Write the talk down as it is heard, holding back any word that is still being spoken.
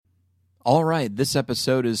All right, this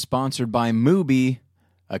episode is sponsored by Mubi,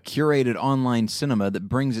 a curated online cinema that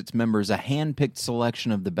brings its members a hand-picked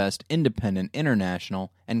selection of the best independent,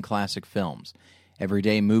 international, and classic films. Every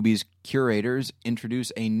day, Mubi's curators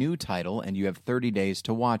introduce a new title, and you have 30 days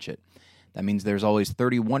to watch it. That means there's always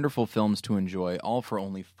 30 wonderful films to enjoy, all for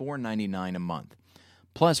only $4.99 a month.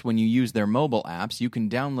 Plus, when you use their mobile apps, you can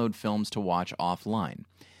download films to watch offline.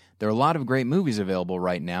 There are a lot of great movies available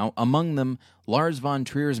right now, among them Lars von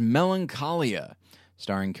Trier's Melancholia,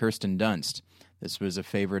 starring Kirsten Dunst. This was a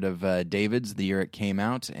favorite of David's the year it came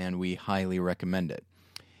out, and we highly recommend it.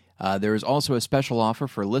 There is also a special offer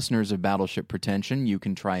for listeners of Battleship Pretension. You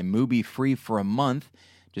can try Mubi free for a month.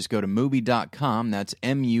 Just go to Mubi.com, that's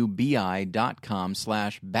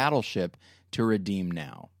MUBI.com/Battleship to redeem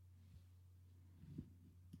now.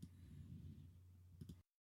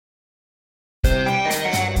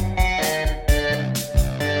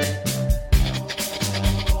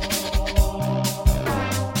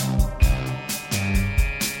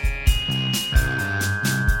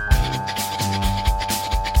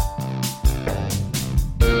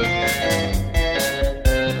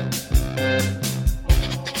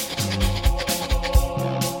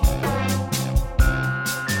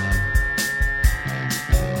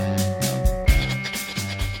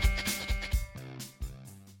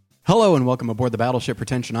 Hello and welcome aboard the Battleship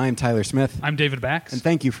Pretension. I am Tyler Smith. I'm David Bax. And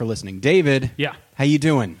thank you for listening. David, yeah, how you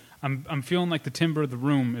doing? I'm feeling like the timbre of the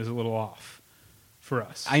room is a little off for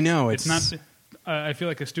us. I know. It's not... I feel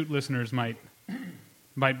like astute listeners might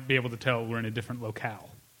be able to tell we're in a different locale.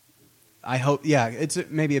 I hope, yeah. It's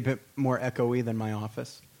maybe a bit more echoey than my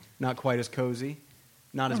office. Not quite as cozy.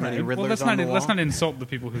 Not as many Riddlers on the wall. Let's not insult the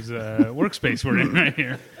people whose workspace we're in right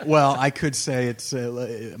here. Well, I could say it's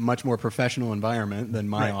a much more professional environment than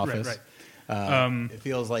my office. Right. It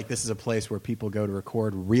feels like this is a place where people go to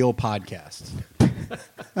record real podcasts.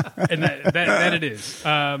 And that it is.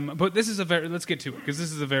 But this is let's get to it, because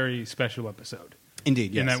this is a very special episode.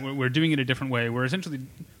 Indeed, yes. In that we're doing it a different way. We're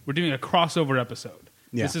doing a crossover episode.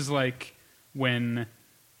 Yeah. This is like when...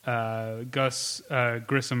 Gus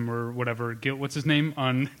Grissom or whatever, what's his name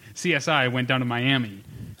on CSI, went down to Miami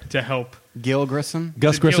to help. Gil Grissom?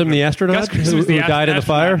 Gus Grissom, the astronaut who died in the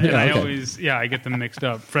fire? Yeah, I get them mixed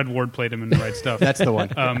up. Fred Ward played him in The Right Stuff. That's the one.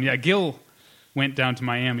 Gil went down to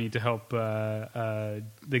Miami to help the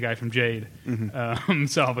guy from Jade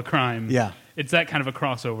solve a crime. Yeah. It's that kind of a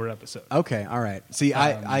crossover episode. Okay, all right. See,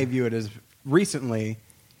 I view it as recently...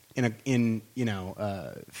 In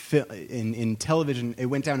television, it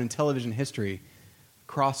went down in television history,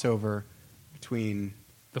 crossover between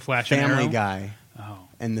The Flash, Family and Guy,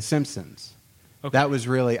 and The Simpsons. Okay. That was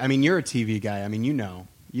really. I mean, you're a TV guy. I mean, you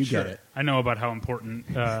Sure. get it. I know about how important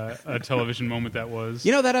a television moment that was.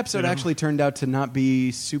 You know, that episode actually turned out to not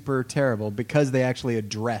be super terrible because they actually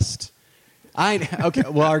addressed. Okay.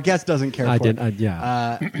 Well, our guest doesn't care. I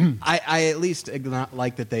at least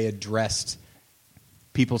like that they addressed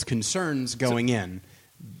people's concerns going in.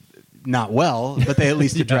 Not well, but they at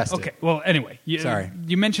least addressed it. Okay, well, anyway. Sorry.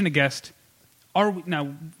 You mentioned a guest.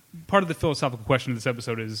 Now, part of the philosophical question of this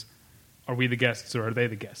episode is, are we the guests or are they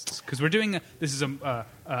the guests? Because we're doing this is a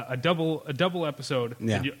double episode.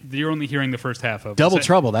 Yeah. And you're only hearing the first half of Double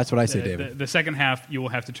trouble, that's what I say, David. The second half, you will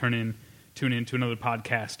have to tune in to another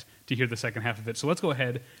podcast to hear the second half of it. So let's go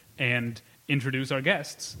ahead and introduce our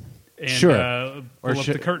guests. And, sure. Pull up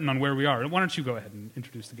the curtain on where we are. Why don't you go ahead and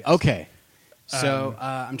introduce the guests? Okay. So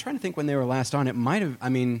I'm trying to think when they were last on. It might have. I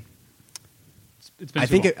mean, it's been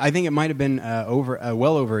I think it might have been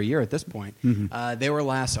well over a year at this point. Mm-hmm. They were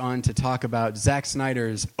last on to talk about Zack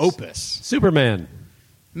Snyder's opus, Superman,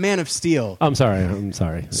 Man of Steel. I'm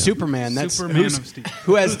sorry. Superman. That's Superman of Steel.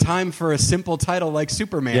 Who has time for a simple title like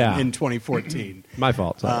Superman in 2014? My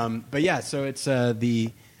fault. But yeah, so it's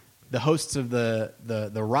the hosts of the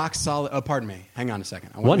rock solid. Oh, pardon me. Hang on a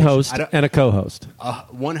second. One host and a co-host.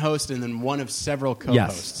 One host and then one of several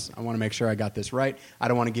co-hosts. Yes. I want to make sure I got this right. I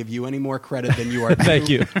don't want to give you any more credit than you are. Thank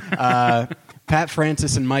you. Pat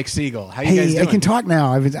Francis and Mike Siegel. How you guys doing? I can talk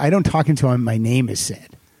now. I don't talk until my name is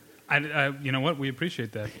said. You know what? We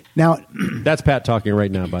appreciate that. Now, that's Pat talking right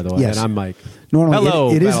now, by the way. Yes. And I'm Mike. Normally,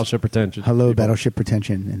 hello, it Battleship Pretension. Hello, Battleship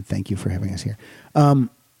Pretension, and thank you for having us here.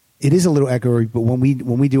 It is a little echoey, but when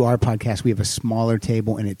we do our podcast, we have a smaller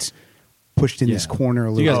table, and it's pushed in this corner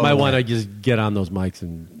a little. So you guys might want to just get on those mics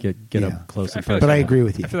and get up close and personal. But I agree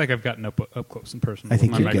with you. I feel like I've gotten up close and personal. I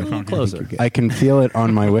think with my you're microphone closer. I can feel it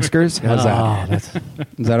on my whiskers. How's that?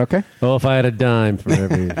 Is that okay? Well, if I had a dime for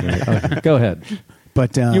every... Go ahead.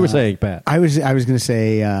 But you were saying, Pat. I was going to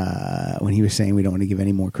say when he was saying we don't want to give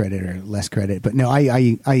any more credit or less credit, but no,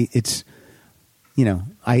 it's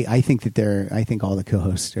I think that I think all the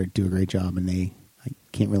co-hosts do a great job, and I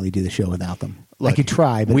can't really do the show without them. Look, I could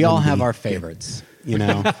try, but we it all wouldn't have be our good. favorites. You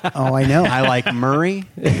know, Oh, I know. I like Murray.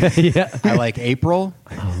 Yeah. I like April.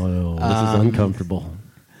 Oh, this is uncomfortable.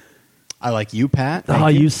 I like you, Pat. Oh,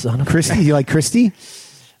 you son of a... Christy, you like Christy?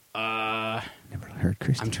 Never heard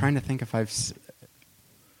Christy. I'm trying to think if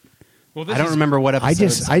Well, I don't remember what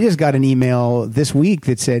episode. I just got an email this week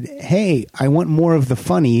that said, "Hey, I want more of the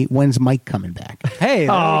funny. When's Mike coming back?" Hey, there we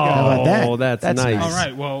go. How about that? Oh, that's nice. All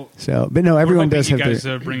right. Well, So, but no, everyone we're does hoping have you guys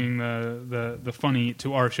their. are bringing the funny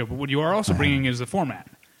to our show, but what you are also bringing is the format.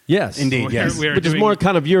 Yes. Indeed, We're- yes. we're Which is doing- more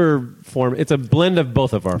kind of your form. It's a blend of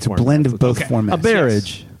both of our It's a formats. blend of both Okay. formats. A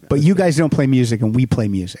marriage. But you guys don't play music, and we play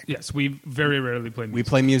music. Yes, we very rarely play music. We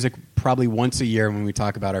play music probably once a year when we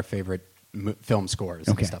talk about our favorite film scores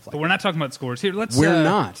Okay. and stuff like But that. we're not talking about scores here. Let's. We're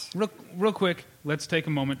not. Real quick, let's take a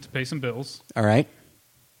moment to pay some bills. All right.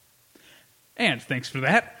 And thanks for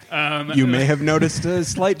that. You may have noticed a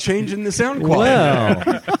slight change in the sound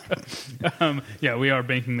quality. Well, Yeah, we are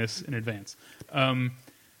banking this in advance. We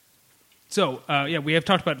have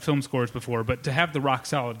talked about film scores before, but to have the rock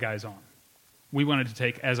solid guys on, we wanted to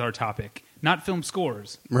take as our topic not film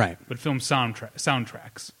scores, Right. but film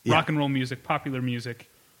soundtracks, Yeah. rock and roll music, popular music,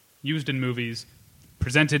 used in movies,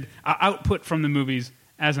 presented output from the movies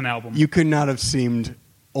as an album. You could not have seemed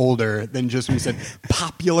older than just when you said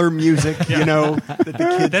popular music, you know, that the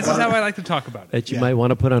kids This is how I like to talk about it. that you Yeah. might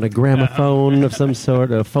want to put on a gramophone of some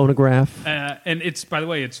sort, a phonograph. And it's, by the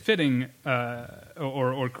way, it's fitting,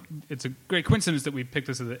 or it's a great coincidence that we picked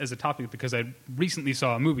this as a topic because I recently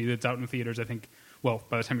saw a movie that's out in the theaters. I think, well,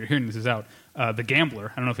 by the time you're hearing this is out, The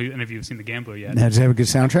Gambler. I don't know if any of you have seen The Gambler yet. Now, does it have a good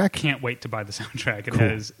soundtrack? Can't wait to buy the soundtrack. It Cool.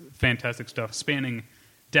 has fantastic stuff spanning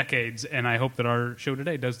decades, and I hope that our show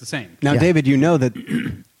today does the same. Now, Yeah. David, you know that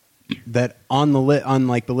on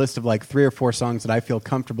the list of like 3 or 4 songs that I feel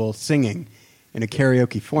comfortable singing in a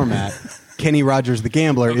karaoke format, Kenny Rogers' "The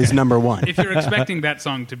Gambler" is number 1. If you're expecting that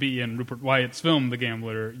song to be in Rupert Wyatt's film The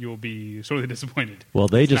Gambler, you will be sorely disappointed. Well,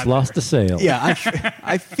 they It's just not lost there. a sale. Yeah,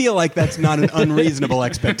 I feel like that's not an unreasonable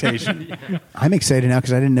expectation. I'm excited now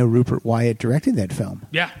because I didn't know Rupert Wyatt directed that film.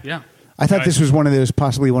 Yeah. I thought this was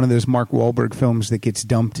possibly one of those Mark Wahlberg films that gets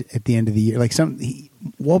dumped at the end of the year. Like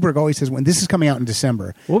Wahlberg always says, when this is coming out in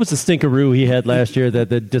December. What was the stinkeroo he had last year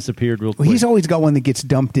that disappeared real quick? Well, he's always got one that gets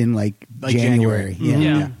dumped in like January. January. Yeah.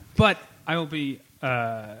 Yeah. But I will be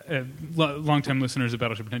long-time listeners of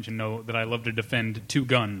Battleship Attention know that I love to defend Two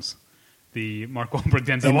Guns, the Mark Wahlberg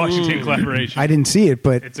Denzel Washington collaboration. I didn't see it,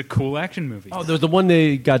 but It's a cool action movie. Oh, there was the one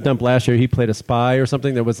they got dumped last year. He played a spy or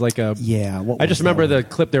something. That was like a. yeah. What I was just that remember one? the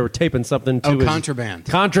clip. They were taping something to Oh, his- Contraband.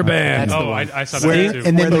 Contraband. That's the Oh, one. I saw that Where, too.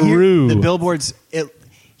 And then where the- Rue. the billboards,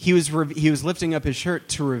 he was lifting up his shirt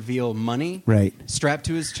to reveal money, Right. strapped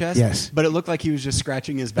to his chest. Yes. But it looked like he was just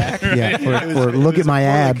scratching his back. Yeah, It or it look was at my a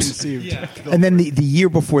poorly abs. conceived Yeah. And then the year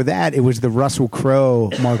before that, it was the Russell Crowe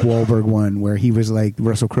Mark Wahlberg one where he was like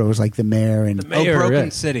Russell Crowe was like the mayor and mayor. Oh, Broken Yeah.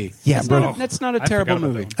 City. Yeah, that's Broken- not, that's not a I terrible forgot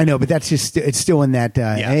about movie. that one. I know, but that's just it's still in that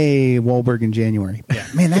hey Wahlberg in January. Yeah.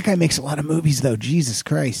 Man, that guy makes a lot of movies though. Jesus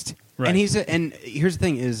Christ. Right. And here's the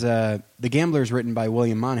thing: is The Gambler is written by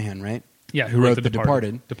William Monahan, right? yeah, who wrote The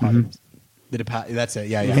Departed. Departed. That's it.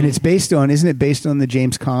 Yeah, yeah. And isn't it based on the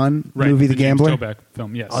James Caan Right, movie The James Gambler? Toback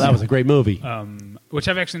film, yes. Oh, that was a great movie. Which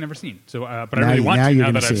I've actually never seen. So, but Now I really you- want now to you're now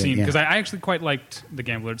gonna that I've see it, seen yeah. because I actually quite liked The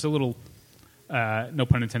Gambler. It's a little, no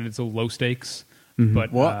pun intended, it's a little low stakes,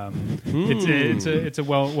 but What? it's a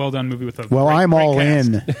well done movie with a Well, great, I'm great all cast.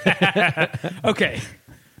 in. Okay,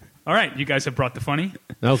 all right, you guys have brought the funny.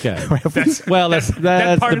 Okay. That's, Well, that's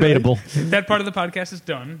part debatable. That part of the podcast is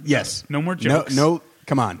done. Yes. No more jokes. No.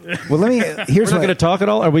 Come on. Well, let me. We're Here's not what. going to talk at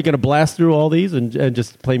all. Are we going to blast through all these and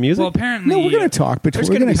just play music? Well, apparently, No, we're going to talk, but There's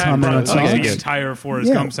we're gonna going be to time comment on for the songs. entire Forrest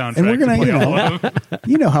Yeah. Gump soundtrack And we're gonna, to play you know, all of them.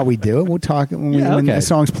 You know how we do it. We'll talk when Yeah, when okay. the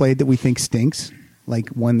song's played that we think stinks, like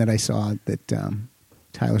one that I saw that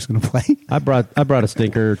Tyler's going to play. I brought a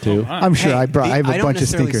stinker or two. I'm sure Hey, I have a don't bunch of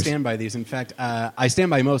necessarily stinkers. stand by these. In fact, I stand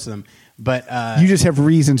by most of them. But You just have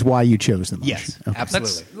reasons why you chose them. yes, Okay.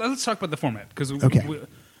 absolutely. Let's talk about the format because Okay.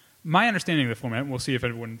 my understanding of the format, and we'll see if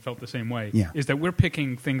everyone felt the same way, Yeah. is that we're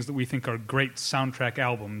picking things that we think are great soundtrack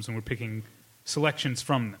albums, and we're picking selections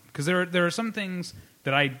from them. Because there are some things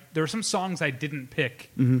there are some songs I didn't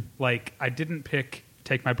pick, Mm-hmm. like I didn't pick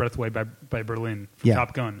 "Take My Breath Away" by Berlin from Yeah.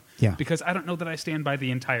 Top Gun, Yeah. because I don't know that I stand by the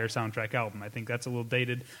entire soundtrack album. I think that's a little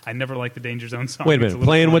dated. I never liked the Danger Zone song. Wait a It's minute. little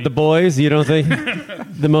Playing with the corny. boys, you don't think?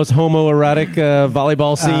 The most homoerotic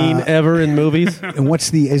volleyball scene ever in movies? And what's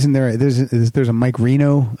the? Isn't there? There's a Mike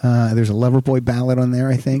Reno. There's a Loverboy ballad on there.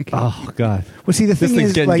 I think. Oh, God. Well, see, the This thing thing's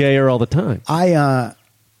is, getting like, gayer all the time.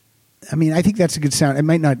 I mean, I think that's a good sound. It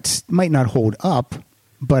might not hold up,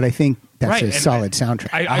 but I think that's Right, a and solid soundtrack.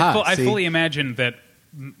 I see. fully imagine that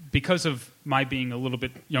because of my being a little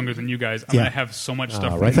bit younger than you guys, I'm Yeah. going to have so much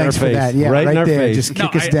stuff. right in Thanks our for face. that. Yeah, Right in our there. face. Just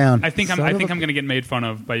kick us down. I think I'm Son of a- going to get made fun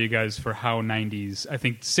of by you guys for how 90s. I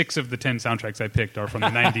think 6 of the 10 soundtracks I picked are from the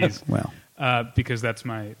 90s. Well. Because that's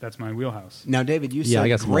my wheelhouse. Now, David, you Yeah, I said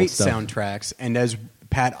got some great old stuff. soundtracks, and as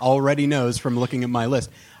Pat already knows from looking at my list,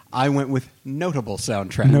 I went with notable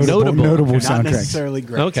soundtracks. Notable Not soundtracks. necessarily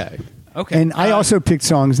great. Okay. Okay. And I also picked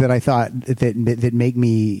songs that I thought that make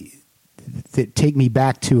me that take me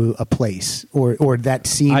back to a place or that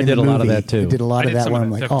scene. I in did the a lot of movie. that, too. I did a lot I of did that some one. of I'm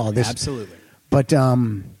that, like, definitely. oh, this. Absolutely. But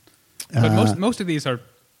But most of these are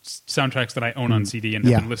soundtracks that I own on CD and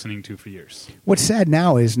have Yeah. been listening to for years. what's sad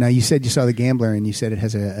now is you said you saw The Gambler and you said it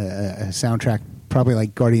has a soundtrack probably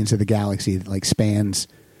like Guardians of the Galaxy that like spans,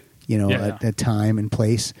 Yeah. a time and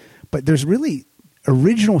place. But there's really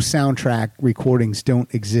original soundtrack recordings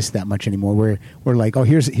don't exist that much anymore. Where we're like, oh,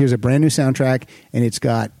 here's a brand new soundtrack and it's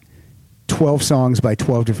got 12 songs by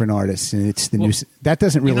 12 different artists and it's the new. That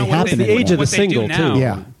doesn't really happen It's the anymore. age of the What they do single, now- too.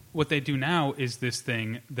 Yeah. What they do now is this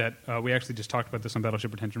thing that we actually just talked about this on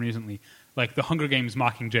Battleship Retention recently. Like the Hunger Games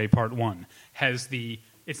Mockingjay Part 1 has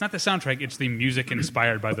it's not the soundtrack, it's the music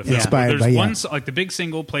inspired by the film. Inspired There's by, yeah. one like the big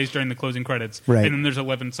single plays during the closing credits, Right. and then there's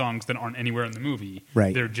 11 songs that aren't anywhere in the movie.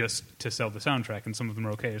 Right. They're just to sell the soundtrack, and some of them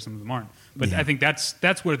are okay, or some of them aren't. But Yeah. I think that's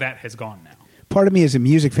where that has gone now. Part of me as a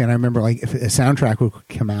music fan, I remember like if a soundtrack would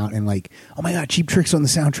come out and like, oh my god, Cheap Trick's on the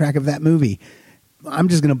soundtrack of that movie. I'm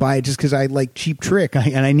just going to buy it just because I like Cheap Trick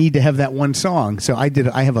and I need to have that one song. So I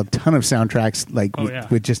have a ton of soundtracks like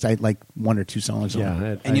with just I like one or two songs. on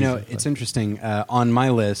it. And it's interesting. On my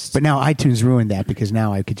list, But now iTunes ruined that because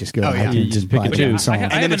now I could just go to yeah. iTunes You just and pick buy and the choose. song. I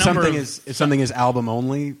and have then a if number something of- is album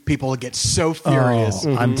only, people get so furious.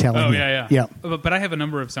 Oh, I'm telling Oh you. yeah. But I have a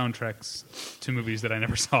number of soundtracks to movies that I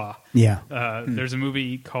never saw. Yeah. There's a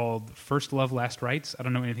movie called First Love, Last Rights. I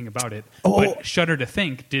don't know anything about it. Oh. But Shudder to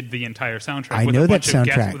Think did the entire soundtrack. I with know a that bunch of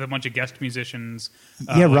guest- soundtrack. with a bunch of guest musicians.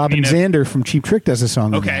 Yeah, like Robin Nina, Zander from Cheap Trick does a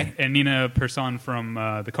song. on Okay, that. and Nina Persson from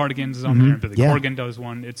the Cardigans is on there. And Billy Yeah. Corgan does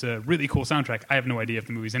one. It's a really cool soundtrack. I have no idea if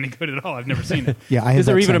the movie's any good at all. I've never seen it. Yeah, I have Is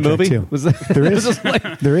there that even a soundtrack, movie? Too. Was that, There it is. was just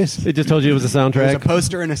like, There is. it just told you it was a There's soundtrack. a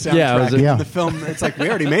poster and a soundtrack. Yeah, it was a- The film, it's like we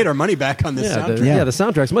already made our money back on this yeah, soundtrack. the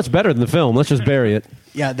soundtrack's much better than the film. Let's just bury it.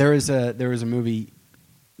 Yeah, there was a movie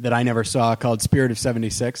that I never saw called Spirit of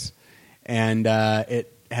 '76, and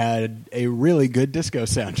it had a really good disco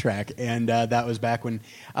soundtrack. And that was back when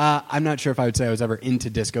I'm not sure if I would say I was ever into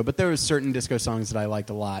disco, but there was certain disco songs that I liked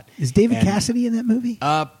a lot. Is David And, Cassidy in that movie?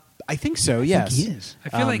 I think so. Yes, he is. I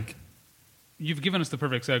feel like you've given us the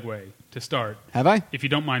perfect segue to start. Have I? If you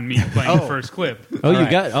don't mind me playing the first clip. Oh, All you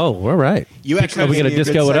right. got. Oh, all right. You actually Are we gave gonna me a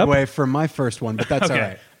good disco it up? segue for my first one, but that's all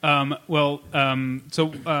Okay. right. So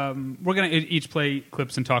we're going to each play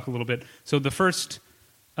clips and talk a little bit. So the first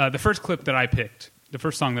clip that I picked, the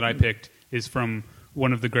first song that I picked, is from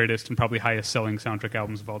one of the greatest and probably highest selling soundtrack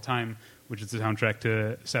albums of all time, which is the soundtrack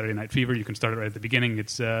to Saturday Night Fever. You can start it right at the beginning.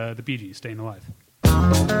 It's the Bee Gees, Staying Alive.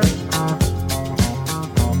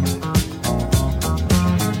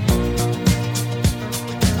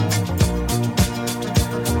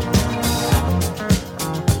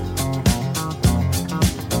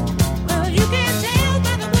 Well, you can tell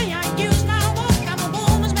by the way I use my walk. I'm a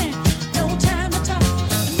woman's man, no time to talk.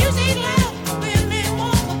 The music loud, feel me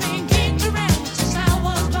warm, being kicked around since I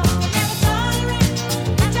was born. Never tolerate,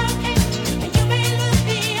 that's okay. And you may look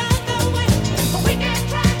the other way, but we can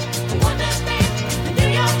try to understand and do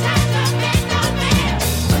your time to make no man.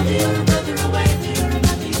 Whether you're a brother or whether you're a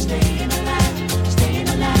mother, you're staying alive, staying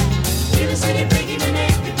alive. Feel the city breaking and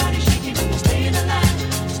everybody shaking, and you're staying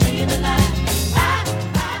alive, staying alive.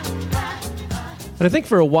 And I think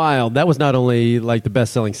for a while, that was not only like the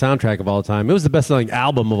best-selling soundtrack of all time; it was the best-selling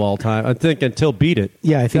album of all time. I think until "Beat It,"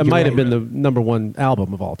 Yeah, I think that you're might have right. been the number one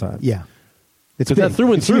album of all time. Yeah. It's Because that big. through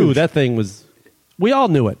and It's through, huge. that thing was. We all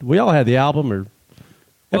knew it. We all had the album, or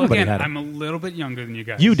Well, everybody again, had it. I'm a little bit younger than you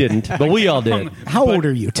guys. You didn't, but we all did. How But old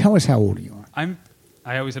are you? Tell us how old you are.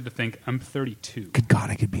 I always had to think I'm 32. Good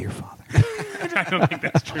God, I could be your father. I don't think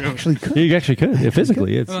that's true. Actually, could. You actually could. Yeah,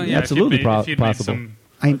 physically, it's Well, yeah, absolutely if you'd made possible. some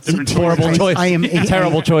I'm different 18. Horrible choices. choice. I am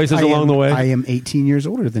Terrible choices I am- along the way. I am 18 years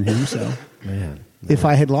older than him, so Man, if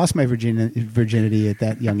I had lost my virginity at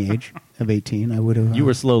that young age of 18, I would have. you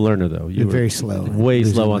were a slow learner, though. You were very slow. way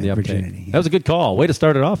Losing slow on my the uptake. virginity, yeah. That was a good call. Way to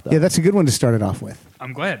start it off, though. Yeah, that's a good one to start it off with.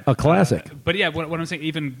 I'm glad. A classic. But yeah, what I'm saying,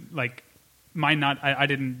 even like mine not, I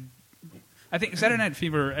didn't. I think Saturday Night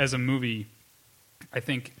Fever as a movie, I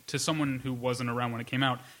think to someone who wasn't around when it came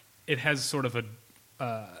out, it has sort of a,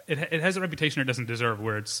 it has a reputation it doesn't deserve,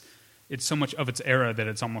 where it's it's so much of its era that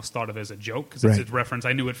it's almost thought of as a joke because Right. it's a reference.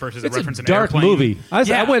 I knew it first as It's a reference a in dark Airplane. movie.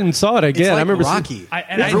 I went and saw it again. It's like I remember Rocky.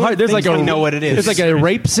 there's like thinks we know what it is. There's like a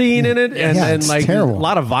rape scene in it, and, Yeah, and it's like terrible. a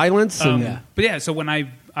lot of violence. And, Yeah. But yeah, so when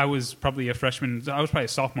I was probably a freshman, I was probably a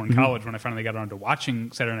sophomore in college when I finally got around to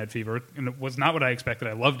watching Saturday Night Fever, and it was not what I expected.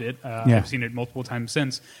 I loved it. Yeah. I've seen it multiple times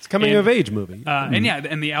since. It's a coming And, of age movie. and yeah,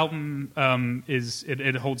 and the album is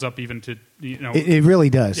it holds up even to It really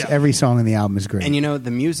does. Yeah. Every song in the album is great. And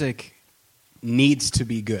the music needs to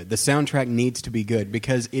be good. The soundtrack needs to be good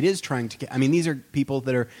because it is trying to get. I mean, these are people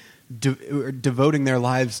that are devoting their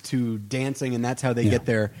lives to dancing, and that's how they get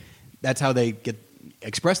their. That's how they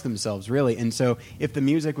express themselves, really. And so, if the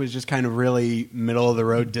music was just kind of really middle of the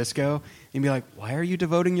road disco, you'd be like, "Why are you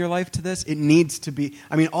devoting your life to this?" It needs to be.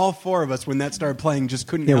 I mean, all four of us, when that started playing, just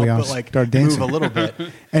couldn't Yeah, we help all but like started move dancing. a little bit.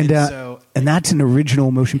 and so, and that's an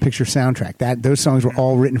original motion picture soundtrack. Those songs were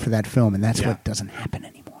all written for that film, and that's Yeah. what doesn't happen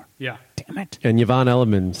anymore. yeah. Damn it! And Yvonne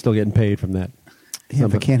Elliman still getting paid from that. Yeah,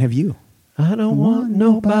 but can't have you. I don't want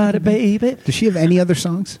nobody, baby. Does she have any other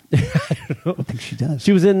songs? I think she does.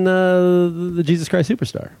 She was in the Jesus Christ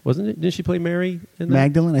Superstar, wasn't it? Didn't she play Mary in that?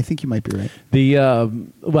 Magdalene, I think you might be right.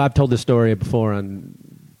 Well, I've told this story before on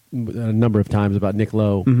a number of times about Nick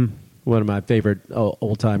Lowe, one of my favorite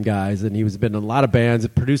old time guys, and he was been in a lot of bands.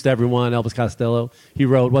 Produced everyone. Elvis Costello. He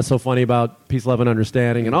wrote "What's So Funny About Peace, Love, and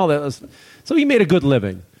Understanding" and all that. So he made a good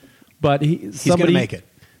living, but he's going to make it.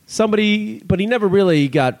 But he never really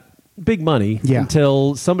got big money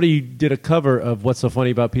until somebody did a cover of "What's So Funny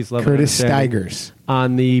About Peace, Love, Curtis and Understanding" Stigers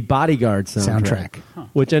on the Bodyguard soundtrack.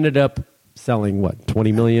 Which ended up selling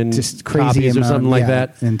 20 million just crazy copies amount, or something like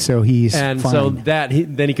that. And so he's And fine. so then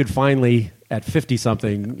he could finally at 50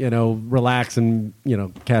 something, relax and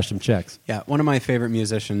cash some checks. Yeah, one of my favorite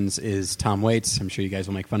musicians is Tom Waits. I'm sure you guys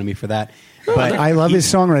will make fun of me for that. But I love his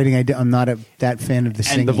songwriting. I'm not that fan of the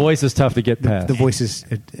singing. And the voice is tough to get past. The voice is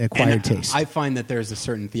acquired and taste. I find that there's a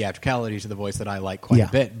certain theatricality to the voice that I like quite Yeah.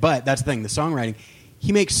 a bit. But that's the thing, the songwriting,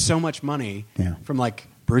 he makes so much money from like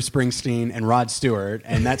Bruce Springsteen and Rod Stewart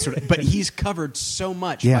and that sort of. But he's covered so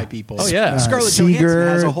much by people. Oh, yeah. Scarlett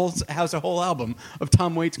Seeger. Johansson has a whole album of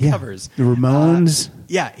Tom Waits covers. The Ramones.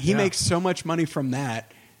 He makes so much money from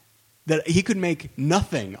that he could make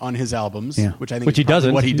nothing on his albums, which I think Which is he probably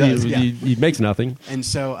doesn't. what he does. He makes nothing. And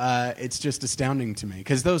so it's just astounding to me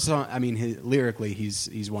because those songs. I mean, lyrically, he's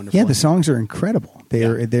wonderful. Yeah, the songs are incredible.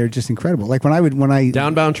 They're just incredible. Like when I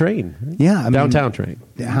Downbound Train. Yeah, I mean, Downtown Train.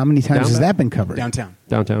 How many times has that been covered? Downtown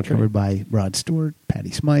Train. Covered by Rod Stewart,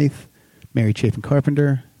 Patti Smythe, Mary Chapin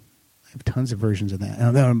Carpenter. I have tons of versions of that.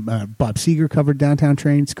 Bob Seger covered Downtown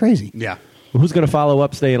Train. It's crazy. Yeah. Well, who's going to follow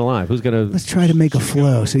up Staying Alive? Who's going to? Let's try to make a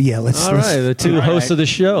flow. So yeah, let's. All right, the two hosts of the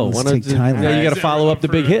show. Let's take Tyler. You got to follow up the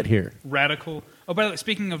big hit here. Radical. Oh, by the way,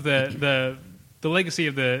 speaking of the legacy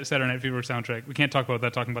of the Saturday Night Fever soundtrack, we can't talk about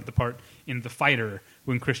that. Talking about the part in The Fighter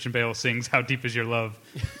when Christian Bale sings "How Deep Is Your Love"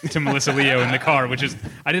 to Melissa Leo in the car, which is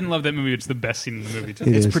I didn't love that movie. It's the best scene in the movie. Too.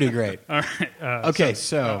 It's pretty great. All right. Okay,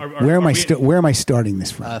 so Where am I starting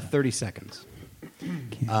this from? 30 seconds.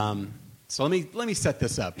 So let me set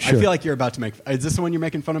this up. Sure. I feel like you're about to make. Is this the one you're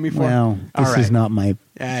making fun of me for? Well, All this right. is not my.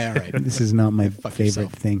 Yeah, all right. This is not my Fuck favorite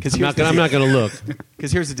yourself. thing. Because I'm not going to look.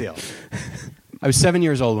 Because here's the deal. I was 7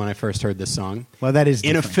 years old when I first heard this song. Well, that is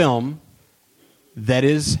in a different. film that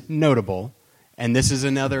is notable, and this is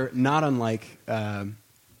another not unlike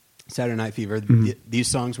Saturday Night Fever. These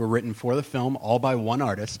songs were written for the film, all by one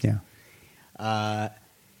artist. Yeah.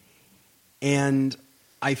 And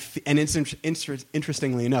it's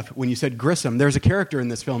interestingly enough, when you said Grissom, there's a character in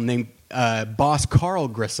this film named Boss Carl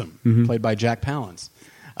Grissom, played by Jack Palance.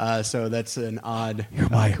 So that's an odd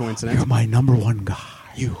coincidence. You're my number one guy.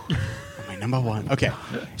 You are my number one. Okay,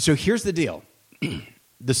 so here's the deal.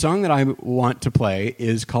 The song that I want to play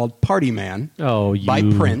is called "Party Man" by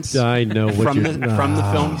Prince. I know what from you're from the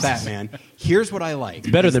film Batman. Here's what I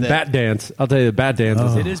like. Better is than that- Bat Dance. I'll tell you, the Bat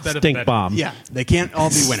Dance It is better than stink Bat- bomb. Yeah, they can't all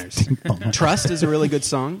be winners. Trust is a really good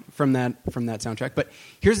song from that soundtrack. But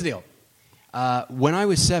here's the deal: when I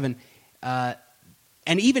was 7, and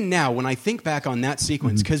even now, when I think back on that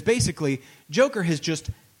sequence, because basically Joker has just,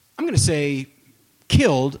 I'm going to say,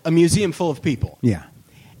 killed a museum full of people. Yeah.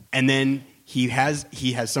 And then he has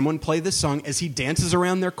someone play this song as he dances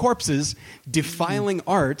around their corpses, defiling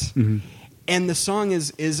art. And the song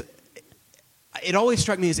is it always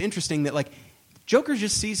struck me as interesting that, like, Joker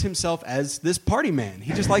just sees himself as this party man.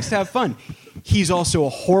 He just likes to have fun. He's also a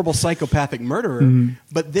horrible psychopathic murderer,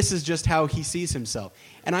 but this is just how he sees himself.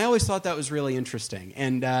 And I always thought that was really interesting.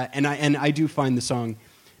 And I do find the song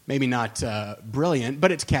maybe not brilliant,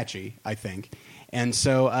 but it's catchy, I think. And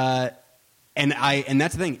so and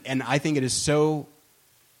that's the thing. And I think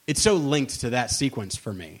it's it's so linked to that sequence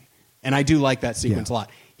for me, and I do like that sequence a lot.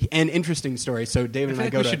 And interesting story. So David and I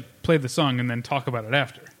think go we to. should play the song and then talk about it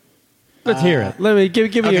after. Let's hear it. Let me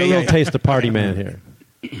give me a little taste of Party Man here.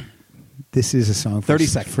 This is a song for 30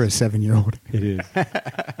 seconds. for a 7-year-old. It is.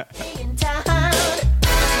 In town.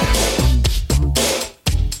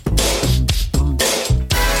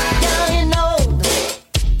 Young and old,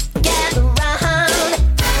 gather round.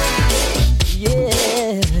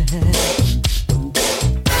 Yeah.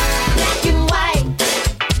 Black and white,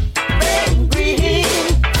 red and green.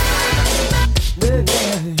 The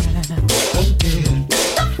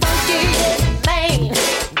funkiest man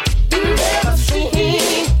you've ever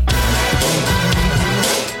seen.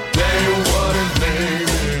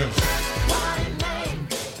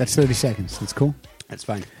 That's 30 seconds. That's cool. That's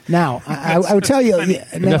fine. Now, I would tell you.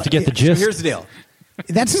 Enough to get the So gist. here's the deal.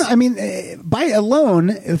 That's not, I mean, by alone,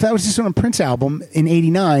 if that was just on a Prince album in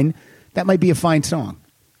 '89, that might be a fine song.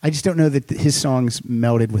 I just don't know that his songs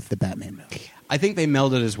melded with the Batman movie. I think they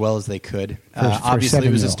melded as well as they could. For Obviously,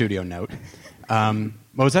 it was a 7-year-old. studio note.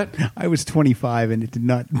 What was that? I was 25 and it did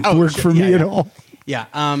not Oh, work shit. for me Yeah, at yeah. all. Yeah.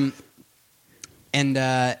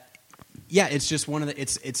 Yeah, it's just one of the.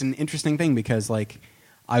 It's an interesting thing because like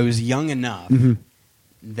I was young enough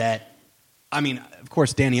that. I mean, of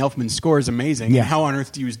course, Danny Elfman's score is amazing. Yeah. And how on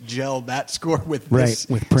earth do you gel that score with Right, this,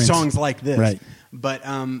 with Prince. songs like this? Right. But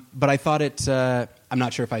I thought it. I'm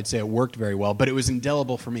not sure if I'd say it worked very well, but it was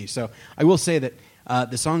indelible for me. So I will say that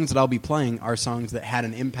the songs that I'll be playing are songs that had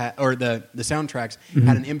an impact, or the soundtracks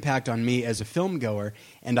had an impact on me as a film goer,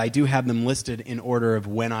 and I do have them listed in order of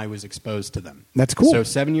when I was exposed to them. That's cool. So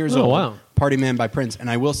 7 years Oh, old, wow. Party Man by Prince. And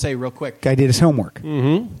I will say real quick, Guy did his homework.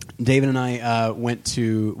 David and I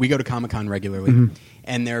we go to Comic-Con regularly,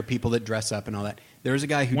 and there are people that dress up and all that. There's a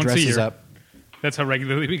guy who Once a dresses year. up. That's how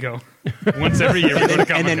regularly we go. Once every year we go to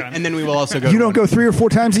Comic Con. And then we will also go. You to don't one. go 3 or 4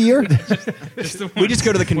 times a year? We just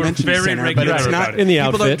go to the convention We're very center, but regular it's not about it. In the people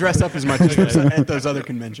outfit. don't dress up as much as at those other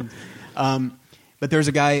conventions. But there's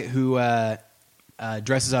a guy who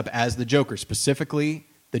dresses up as the Joker, specifically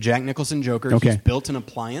the Jack Nicholson Joker. Okay. He's built an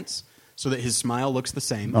appliance so that his smile looks the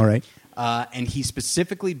same. All right. And he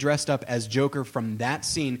specifically dressed up as Joker from that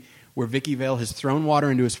scene where Vicky Vale has thrown water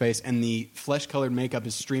into his face and the flesh-colored makeup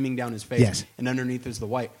is streaming down his face, Yes. and underneath is the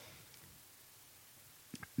white.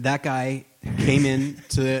 That guy came in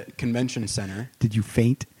to the convention center Did you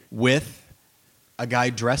faint? with a guy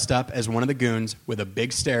dressed up as one of the goons with a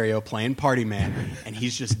big stereo playing Party Man, and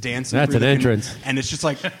he's just dancing. That's through an the entrance. and it's just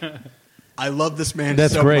like, I love this man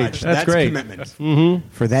That's so great. much. That's great. Commitment.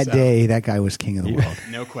 For that So- day, that guy was king of the world.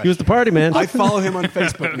 No question. He was the Party Man. I follow him on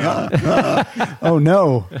Facebook now. Oh,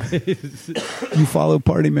 no. You follow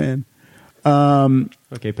Party Man.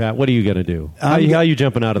 Okay, Pat, what are you going to do? How you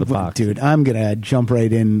jumping out of the box? Dude, I'm going to jump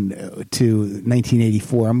right in to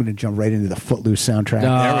 1984. I'm going to jump right into the Footloose soundtrack.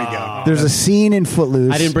 There we go. There's a scene in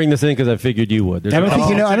Footloose. I didn't bring this in because I figured you would. There's I don't a- think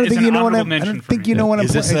you know. I don't It's think an you know what honorable I'm. I mention don't for think me. you know what I'm.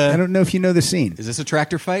 Is this I a- don't know if you know the scene. Is this a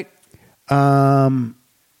tractor fight?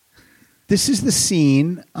 This is the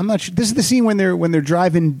scene. I'm not sure. This is the scene when they're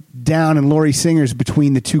driving down and Laurie Singer's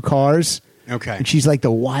between the two cars. Okay. And she's like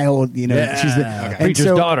the wild, she's the Okay. and Preacher's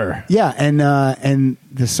daughter. Yeah, and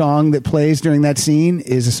the song that plays during that scene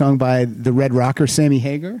is a song by the Red Rocker Sammy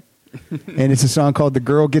Hagar, and it's a song called "The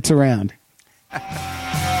Girl Gets Around." Well,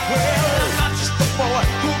 I'm not just a boy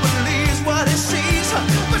who believes what he sees,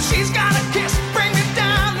 but she's got a kiss, bring me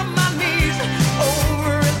down to my knees.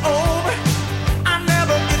 Over and over, I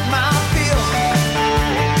never get my fill.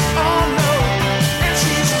 Oh no, and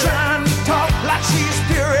she's trying to talk like she's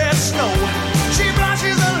pure as snow. She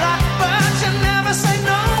blushes a lot, but she never say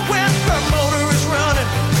no when her motor is running.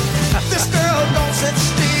 This girl don't sit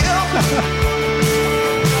still.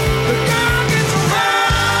 The girl gets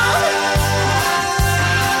around,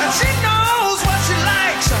 and she knows what she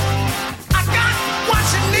likes. I got what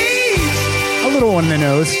she needs, A little on the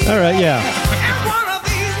nose. All right, yeah. and one of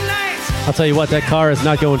these nights, I'll tell you what, that car is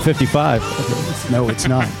not going 55. No, it's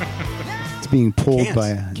not. It's being pulled Can't. by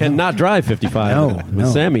a Cannot drive 55 no, with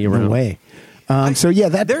no, Sammy around. No way. So yeah,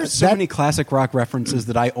 There's so that, many classic rock references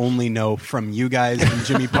that I only know from you guys and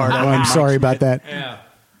Jimmy Pardo. Oh, I'm sorry about that. Yeah.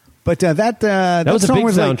 But that was a song big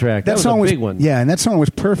was like- soundtrack. That was song a big one. Yeah, and that song was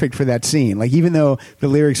perfect for that scene. Like even though the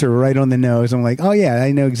lyrics are right on the nose, I'm like, oh yeah,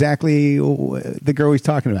 I know exactly the girl he's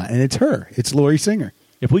talking about, and it's her. It's Laurie Singer.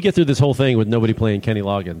 If we get through this whole thing with nobody playing Kenny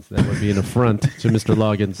Loggins, that would be an affront to Mr.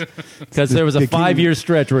 Loggins. Because there was a The king- 5-year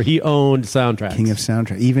stretch where he owned soundtracks. King of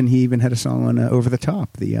soundtrack. He even had a song on Over the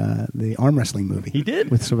Top, the arm wrestling movie. He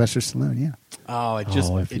did? with Sylvester Stallone. Yeah, Oh, it Oh,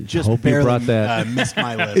 just if you- it just hope you barely brought that. Missed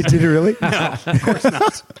my list. it did it really? No, of course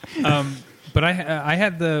not. But I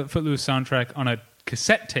had the Footloose soundtrack on a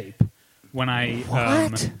cassette tape when I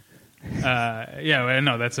What? yeah, I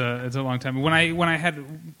know it's a long time. When I had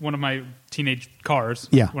one of my teenage cars,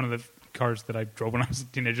 Yeah. one of the cars that I drove when I was a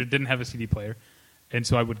teenager, didn't have a CD player, and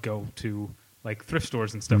so I would go to like thrift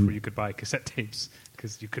stores and stuff where you could buy cassette tapes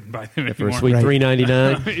because you couldn't buy them For a anymore. sweet Right.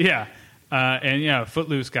 $3.99. Yeah, and yeah,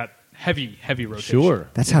 Footloose got heavy rotation. Sure.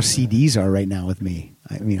 That's how CDs are right now with me.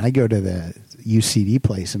 I mean, I go to the used CD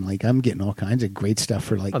place and like I'm getting all kinds of great stuff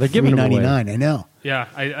for like Oh, they're giving them away. $3.99. I know. Yeah,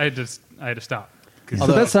 I had to stop. 'Cause- So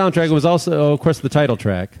that soundtrack was also, of course, the title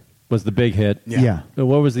track was the big hit. Yeah. What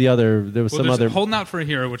was the other? There was Well, some there's other. Holding Out for a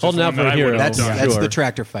Hero, which Holding is the Out one for that a I Hero. would have That's done. the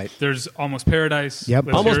tractor fight. There's Almost Paradise. Yep.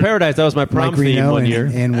 Let's Almost hear it- Paradise. That was my prom Mike theme Reno one and year.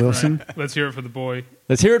 Ann Wilson. Let's hear it for the boy.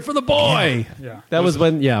 Let's hear it for the boy. Yeah, That was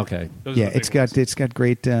when. Yeah. Okay. Those are Yeah, the it's big got ones. it's got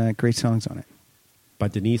great songs on it. By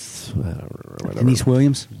Denise. Whatever. Denise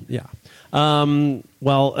Williams. Yeah.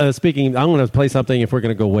 Well, speaking, I'm going to play something. If we're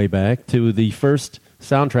going to go way back to the first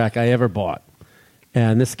soundtrack I ever bought,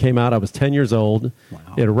 and this came out. I was 10 years old. Wow.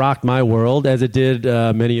 It rocked my world, as it did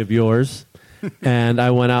many of yours. And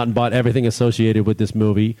I went out and bought everything associated with this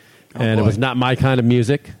movie, and it boy. was not my kind of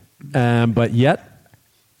music, but yet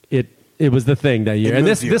it was the thing that year. It And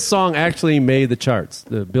moved you. this song actually made the charts,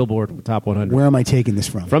 the Billboard Top 100. Where am I taking this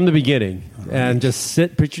from? From the beginning, and just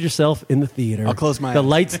picture yourself in the theater. I'll close my The eyes.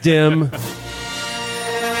 lights dim.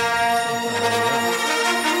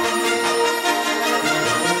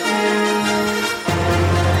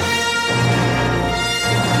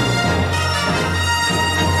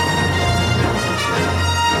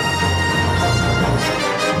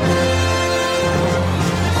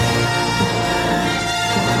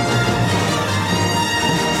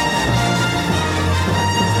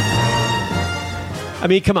 I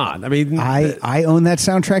mean, come on. I mean, I own that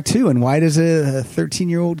soundtrack too. And why does a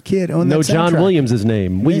 13-year-old kid own no that soundtrack? John Williams'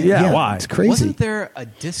 name. Why? It's crazy. Wasn't there a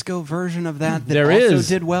disco version of that that There also is.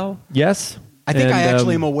 did well? Yes. I think And, I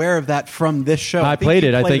actually am aware of that from this show. I think played you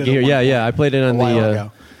it. I think at here. one Yeah, point yeah. I played it on a while the.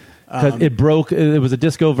 ago. Because it broke. It was a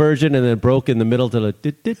disco version, and then it broke in the middle to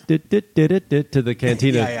the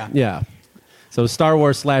Cantina. Yeah. So Star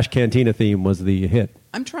Wars / Cantina theme was the hit,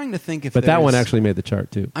 I'm trying to think if but that one there's- actually made the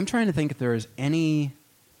chart too. I'm trying to think if there is any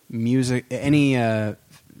music, any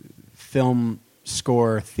film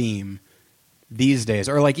score theme these days,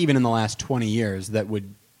 or like even in the last 20 years, that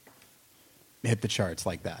would hit the charts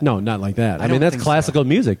like that. No, not like that. I I mean, don't that's think classical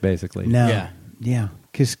music, basically. No. Yeah. Yeah.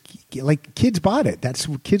 Because like kids bought it. That's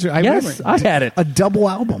what kids are. I Yes, remember I had it. A double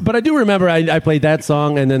album. But I do remember I played that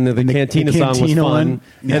song, and then the Cantina song was Cantina fun, one.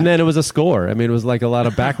 Yeah. and then it was a score. I mean, it was like a lot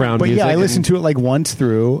of background But music. yeah, I listened to it like once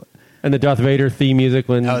through. and the Darth Vader theme music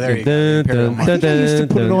when. Oh, there you go. The Imperial I think I used to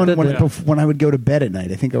put it on when I would go to bed at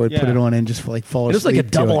night. I think I would put Yeah. it on and just like fall It was asleep. like a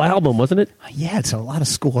to double it. album, wasn't it? Yeah, it's a lot of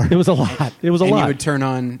score. It was a lot. It was a and lot. you would turn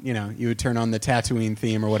on, you would turn on the Tatooine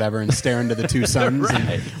theme or whatever, and stare into the two suns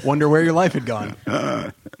and wonder where your life had gone.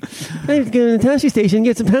 Hey, go to the Tashi station and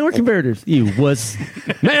get some power converters. You wuss.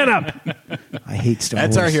 Man up. I hate Star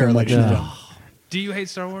That's Wars our hero, so much. ladies and gentlemen. Do you hate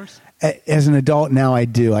Star Wars? As an adult now, I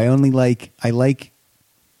do. I like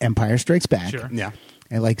Empire Strikes Back. Sure. Yeah.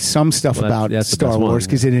 I like some stuff Well, about that's the Star best one. Wars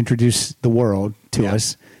because it introduced the world to Yeah.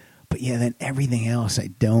 us. But yeah, then everything else, I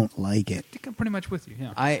don't like it. I think I'm pretty much with you.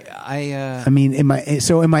 Yeah. I I mean, am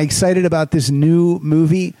I excited about this new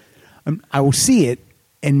movie? I will see it,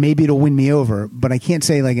 and maybe it'll win me over. But I can't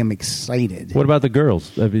say like I'm excited. What about the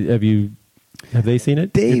girls? Have they seen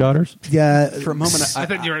it? They- Your daughters? Yeah, for a moment, I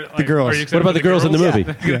thought you were like, the girls. Are you excited What about for the girls in the girls?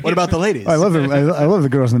 movie? Yeah. What about the ladies? I love it. I love the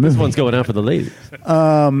girls in the movie. This one's going out for the ladies.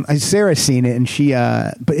 Sarah's seen it, and she.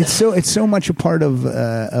 But it's so much a part of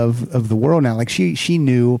the world now. Like she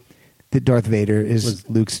knew that Darth Vader is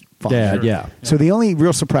Luke's father. Dad, yeah. So the only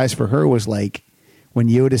real surprise for her was like when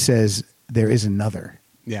Yoda says there is another,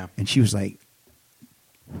 Yeah. and she was like,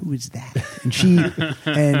 "Who is that?" And she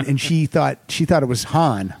and she thought it was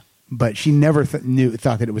Han, but she never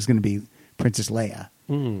thought that it was going to be Princess Leia.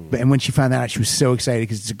 But and when she found that out, she was so excited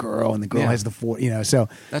because it's a girl and the girl Yeah. has the Force. So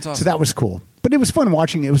That's awesome. So that was cool. But it was fun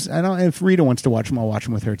watching. It was. I don't. If Rita wants to watch them, I'll watch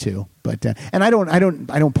them with her too. But and I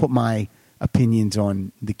don't put my opinions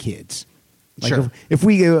on the kids. Like Sure. if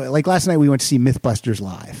we like last night, we went to see MythBusters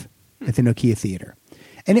live at the Nokia Theater,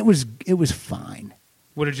 and it was fine.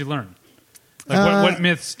 What did you learn? Like, what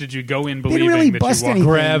myths did you go in They believing didn't really that bust you walked? anything.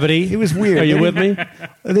 Gravity. It was weird. Are you They- with me?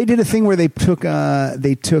 They did a thing where they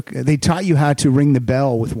taught you how to ring the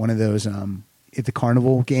bell with one of those at the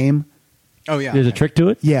carnival game. Oh yeah. There's a trick to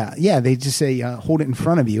it? Yeah. They just say hold it in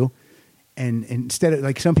front of you, and instead of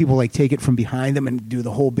like some people like take it from behind them and do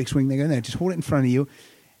the whole big swing thing, and then just hold it in front of you,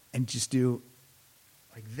 and just do.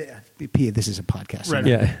 this is a podcast, Right.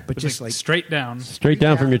 Yeah. but It's just like straight down. Straight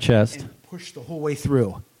down from your chest. and push the whole way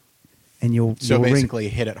through, and you'll So you'll ring- basically,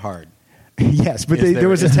 hit it hard. Yes, but Yes, there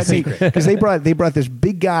was a it's a technique secret. because they brought this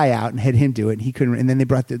big guy out and had him do it, and he couldn't. And then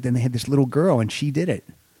they had this little girl, and she did it.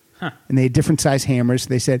 And they had different size hammers.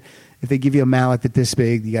 They said if they give you a mallet that's this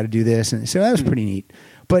big, you got to do this, and so that was pretty neat.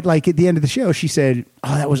 But like at the end of the show, she said,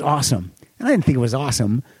 "Oh, that was awesome," and I didn't think it was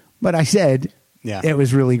awesome, but I said, Yeah. it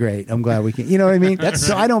was really great. I'm glad we can." You know what I mean?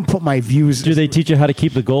 So I don't put my views. Do they teach you how to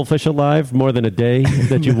keep the goldfish alive more than a day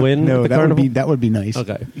that you win? No, at the that carnival? would be nice.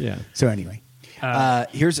 Okay, yeah. So anyway,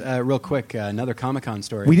 Here's real quick another Comic-Con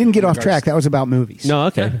story. we didn't get In off regards- track. That was about movies. No,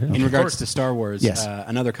 okay. In regards to Star Wars, Yes.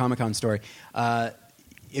 another Comic-Con story.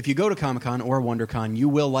 If you go to Comic-Con or WonderCon, you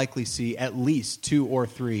will likely see at least 2 or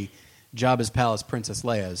 3 Jabba's Palace Princess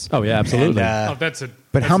Leia's. Oh, yeah, absolutely. And, Oh, that's a.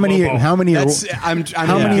 But that's how many? lowball. How many? Are, that's, I'm,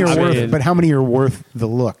 how many yeah, are I worth? mean- But how many are worth the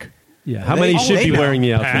look? Yeah. How They- many oh, should they be know, wearing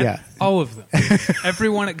the Pat. outfit? Yeah. All of them.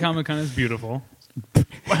 Everyone at Comic Con is beautiful,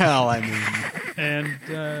 well, I mean,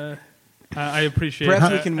 and I appreciate.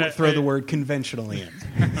 perhaps we can throw the word conventionally in.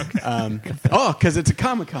 Because it's a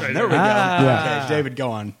Comic-Con. Right, There we go. Ah. Okay, David,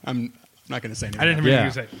 go on. I'm not going to say anything. I didn't have Yeah.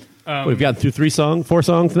 anything to say. We've gotten through 4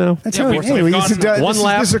 songs now. That's Yeah, how. we've Anyway, gone- this is, One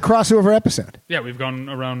lap. This is a crossover episode. Yeah, we've gone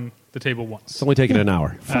around the table It's once. only taken an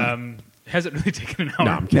hour. Has it really taken an hour?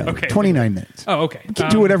 No, I'm kidding. Okay. 29 minutes. Oh, okay. We can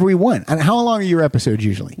do whatever we want. And how long are your episodes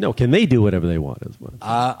usually? No, can they do whatever they want as well?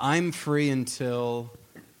 I'm free until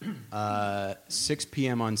 6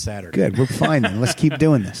 p.m. on Saturday. Good. We're fine then. Let's keep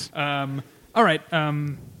doing this. All right.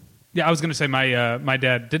 Yeah, I was going to say my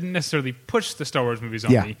dad didn't necessarily push the Star Wars movies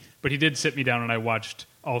on Yeah. me, but he did sit me down and I watched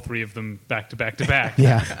all 3 of them back to back to back.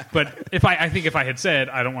 Yeah. But I think if I had said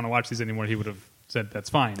I don't want to watch these anymore, he would have said that's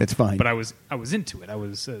fine. That's fine. But I was into it. I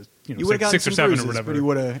was You would have gotten 6 or some 7 bruises, or whatever. but he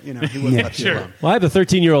would have, he would have Yeah. left you Sure. alone. Well, I have a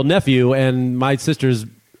 13-year-old nephew, and my sister's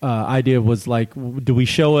idea was like, do we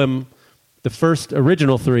show him the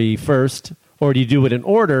original 3 first, or do you do it in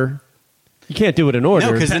order? You can't do it in order.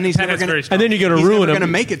 No, because then he's Pat never is going very to. strong. and then you're going to He's ruin never him.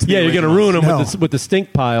 gonna make it to the yeah, you're going to original. ruin him No. with the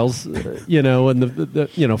stink piles, and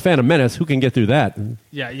the Phantom Menace. Who can get through that?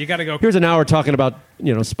 Yeah, you got to go. Here's an hour talking about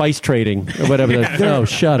spice trading or whatever. Oh,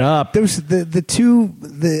 shut up! There's the two.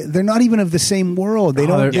 They're not even of the same world. They Oh,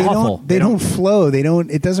 don't. they're They awful. don't. They don't flow. They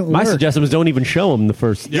don't. It doesn't My work. suggestion was don't even show him the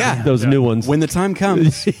first. Yeah. those Yeah. new ones. When the time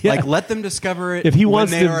comes, Yeah. let them discover it. if he when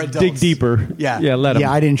wants they are to adults. dig deeper, Yeah. let him.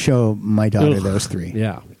 Yeah, I didn't show my daughter Ugh. those 3.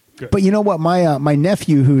 Yeah. But you know what? My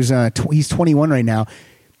nephew, who's he's 21 right now,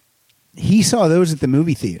 he saw those at the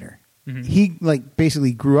movie theater. He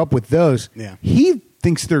basically grew up with those. Yeah. He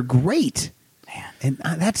thinks they're great, and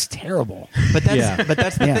that's terrible. But that's Yeah.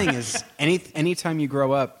 the Yeah. thing is anytime you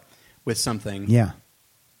grow up with something, Yeah,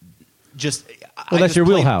 just Well, that's your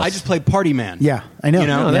wheelhouse. I just played Party Man. yeah, I know. You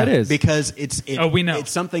know, No, that is. because we know.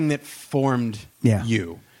 it's something that formed Yeah.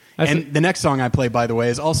 you. I And see. the next song I play, by the way,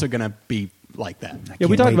 is also going to be like that. Yeah, we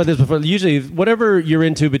Can't talked wait. about this before. Usually, whatever you're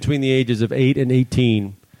into between the ages of 8 and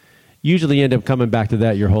 18, usually you end up coming back to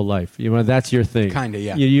that your whole life. That's your thing. Kinda,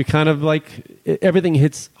 yeah. You kind of everything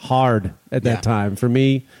hits hard at that Yeah. time. For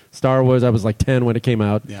me, Star Wars, I was like 10 when it came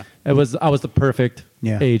out. Yeah. I was the perfect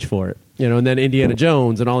Yeah. age for it. And then Indiana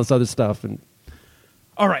Jones and all this other stuff, and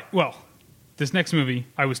All right. Well, this next movie,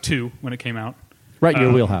 I was 2 when it came out. right in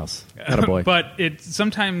your wheelhouse. Attaboy. But it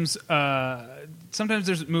sometimes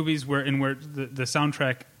there's movies where the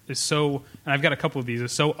soundtrack is so, and I've got a couple of these,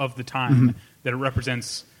 is so of the time that it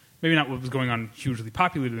represents maybe not what was going on hugely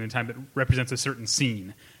popular at the time, but represents a certain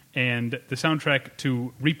scene. And the soundtrack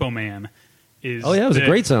to Repo Man is Oh, yeah, it was a the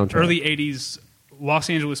great soundtrack. Early 80s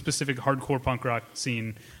Los Angeles specific hardcore punk rock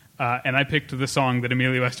scene. And I picked the song that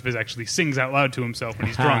Emilio Estevez actually sings out loud to himself when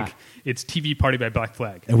he's drunk. It's TV Party by Black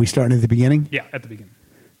Flag. Are we starting at the beginning? Yeah, at the beginning.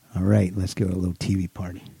 All right, let's go to a little TV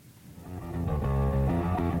party.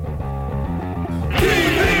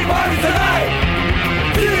 TV party tonight!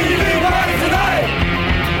 TV party tonight!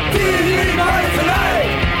 TV party tonight!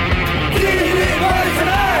 TV party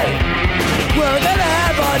tonight! We're gonna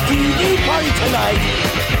have a TV party tonight!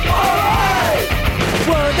 Alright!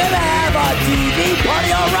 We're gonna have a TV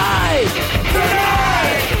party, alright!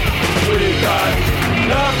 Tonight! We've got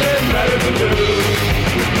nothing better to do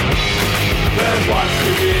than watch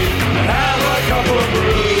TV and have a couple of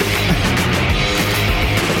brews.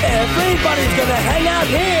 Everybody's gonna hang out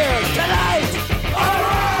here tonight!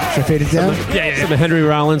 Alright! Should I fade it down? Yeah. Some of Henry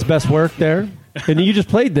Rollins' best work there. And you just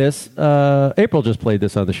played this. April just played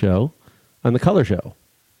this on the show, on the Color Show,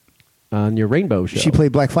 on your Rainbow show. She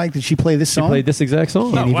played Black Flag. Did she play this She song? played this exact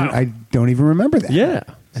song. Can't even- wow. I don't even remember that. Yeah.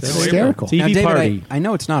 That's So hysterical. TV Now, David, party. I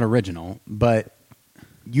know it's not original, but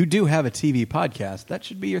you do have a TV podcast. That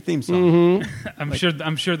should be your theme song. I'm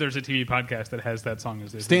sure there's a TV podcast that has that song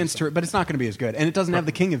as their Stands theme to song. it, but it's not going to be as good. And it doesn't have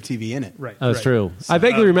the king of TV in it. Right. That's right. true. I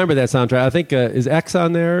vaguely remember that soundtrack. I think is X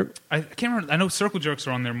on there? I can't remember. I know Circle Jerks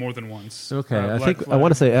are on there more than once. Okay, I Black think I Flag.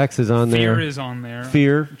 want to say X is on Fear there. is on there.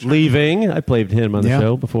 Fear, Leaving. I played him on the Yeah.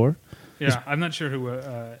 show before. Yeah, I'm not sure who,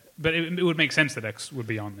 but it would make sense that X would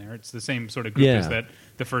be on there. It's the same sort of group Yeah. as that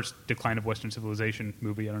the first Decline of Western Civilization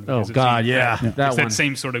movie. I don't know. Oh if you guys have God, seen it. yeah, It's that one. that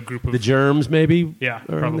same sort of group of The Germs, maybe. Yeah,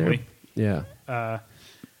 are on there? probably. Yeah.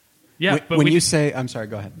 Yeah, when but when we- you say, I'm sorry,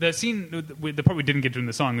 go ahead. the scene, the part we didn't get to in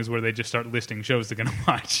the song is where they just start listing shows they're going to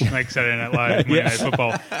watch, like Saturday Night Live, Monday Night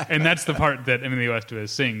Football, and that's the part that Emilio Estevez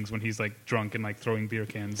sings when he's like drunk and like throwing beer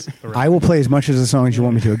cans around. I will play as much of the song as you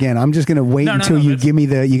want me to. Again, I'm just going to wait No, until no, you that's- give me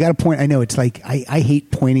the. You got to point. I know it's like I hate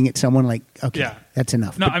pointing at someone. Like, okay, Yeah. that's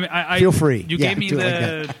enough. No, But I mean, I feel free. You Yeah, gave me do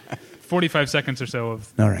it like the 45 seconds or so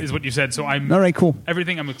of All right. is what you said. So I'm All right, cool.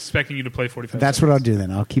 Everything I'm expecting you to play 45. That's what I'll seconds. do then.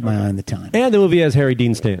 I'll keep my eye on the time. And the movie has Harry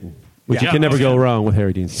Dean Stanton, which Yeah. you can never Yeah. go wrong with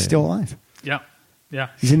Harry Dean Stanton. Still alive. Yeah, yeah.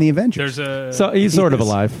 He's in the Avengers. There's a So he's sort of He is.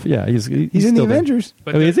 alive. Yeah, he's He's in the still there. Avengers.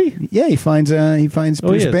 But Oh, the- is he? Yeah, he finds Oh, he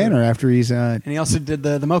Bruce is. Banner after he's And he also did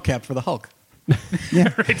the mocap for the Hulk.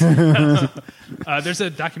 There's a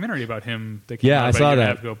documentary about him that came Yeah, out I about saw a year and a that.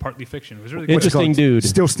 half ago, partly fiction. It was really what's it Interesting called? dude.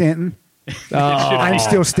 Still Stanton. Good. I'm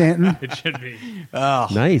still Stanton. It should be.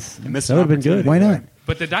 Nice. That would missed have been opportunity. good. Why not?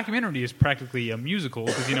 But the documentary is practically a musical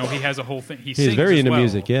because he has a whole thing. He He's sings very as into well,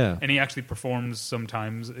 music, yeah. and he actually performs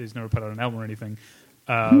sometimes. He's never put out an album or anything.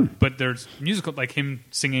 Hmm. But there's musical like him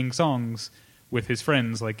singing songs with his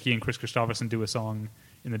friends, like he and Chris Christopherson do a song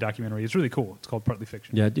in the documentary. It's really cool. It's called Partly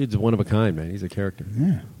Fiction. Yeah, dude's one of a kind, man. He's a character.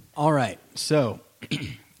 All right. So,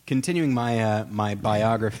 continuing my my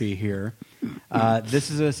biography here, this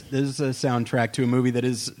is a soundtrack to a movie that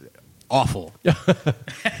is awful.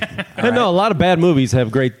 And no, a lot of bad movies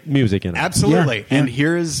have great music in them. Absolutely. Yeah, And yeah.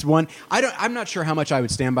 here is one. I'm not sure how much I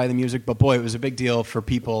would stand by the music, but boy, it was a big deal for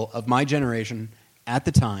people of my generation at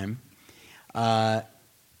the time.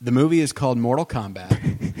 The movie is called Mortal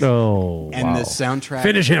Kombat, Oh, and wow. the soundtrack.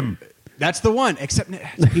 Finish him. That's the one. Except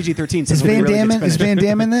it's PG-13. So Is nobody Van really Damme gets is finished. Van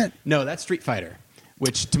Damme in that? No, that's Street Fighter,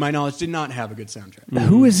 which, to my knowledge, did not have a good soundtrack.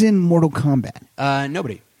 Who is in Mortal Kombat?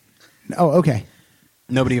 Nobody. Oh, okay.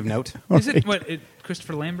 Nobody of note. Is it what?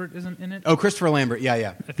 Christopher Lambert isn't in it? Oh, Christopher Lambert. Yeah,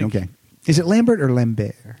 yeah. I think Okay. Is it Lambert or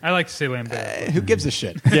Lambert? I like to say Lambert. Who gives a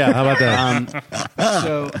shit? Yeah, how about that?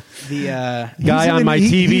 So the Guy He's in on the- my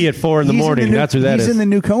he- TV he- at 4 in the he's morning. new- That's who that he's is. in the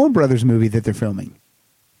new Coen Brothers movie that they're filming.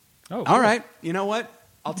 Oh, all right. You know what?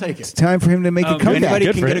 I'll take It's it. time for him to make a If If comeback. anybody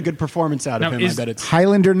Good can for get a him. good performance out of Now, him, I is- bet it's.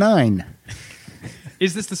 Highlander 9.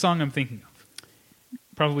 Is this the song I'm thinking of?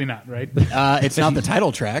 Probably not, right? It's not the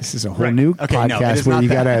title track. This is a whole Right. new Okay, no, it podcast is where not you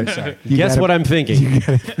that. gotta. I'm sorry. you Guess gotta- what I'm thinking?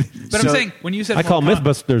 But I'm saying when you said I call Mortal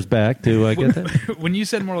Kombat- Mythbusters back to get that. when you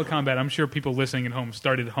said Mortal Kombat, I'm sure people listening at home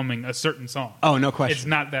started humming a certain song. Oh, no question. It's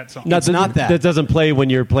not that song. It's not that. That doesn't play when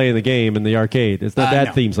you're playing the game in the arcade. It's not that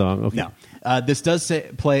No. theme song. Okay. No, this does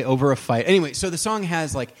play over a fight. Anyway, so the song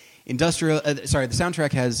has like industrial. The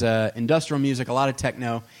soundtrack has industrial music, a lot of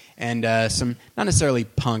techno, and some not necessarily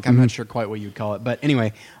punk. I'm not sure quite what you'd call it, but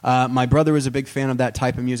anyway, my brother was a big fan of that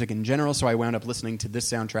type of music in general, so I wound up listening to this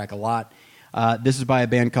soundtrack a lot. This is by a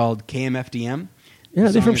band called KMFDM. Yeah, The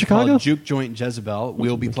they're song from is Chicago? called Juke Joint Jezebel.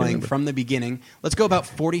 We'll be playing from the beginning. Let's go about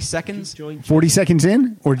 40 seconds. 40 seconds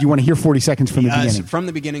in, or do you want to hear 40 seconds from the beginning? From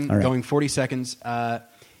the beginning, All right. going 40 seconds.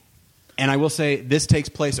 And I will say this takes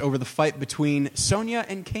place over the fight between Sonya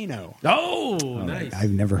and Kano. Oh, All nice. right.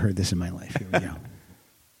 I've never heard this in my life. Here we go.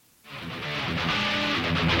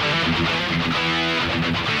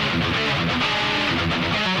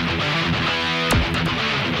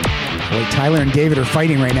 Boy, Tyler and David are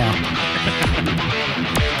fighting right now.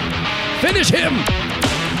 Finish him.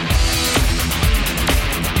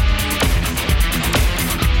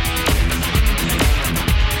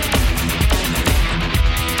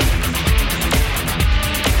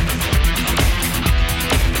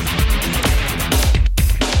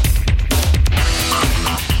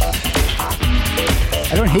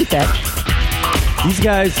 I don't hate that. These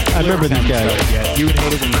guys, I remember these guys. Yeah, you would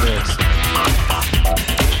hate it in the lyrics.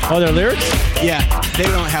 Oh, their lyrics? Yeah, they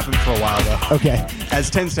don't happen for a while though. Okay. As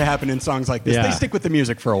tends to happen in songs like this, Yeah. they stick with the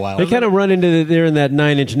music for a while. They kind of run into they're in that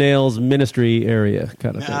Nine Inch Nails ministry area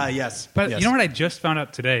kind of thing. Yes, But yes. you know what I just found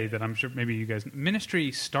out today that I'm sure maybe you guys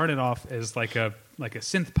Ministry started off as like a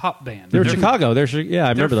synth pop band. They're in Their- Chicago. I Their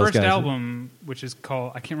remember those first guys. album, which is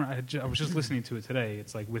called I can't remember. I was just listening to it today.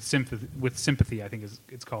 It's like with sympathy. I think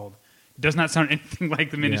it's called. It does not sound anything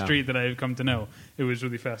like the Ministry that I've come to know. It was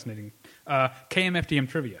really fascinating. KMFDM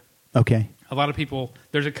trivia. Okay. A lot of people,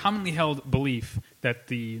 there's a commonly held belief that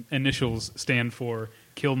the initials stand for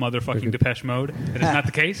Kill Motherfucking Depeche Mode. That is not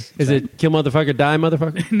the case. Is it kill motherfucker, die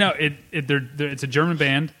motherfucker? No, it's a German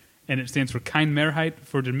band, and it stands for Kein Mehrheit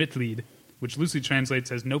für das Mitglied, which loosely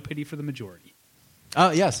translates as no pity for the majority. Oh,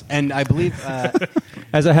 yes. And I believe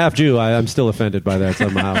As a half Jew, I'm still offended by that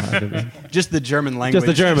somehow. just the German language. Just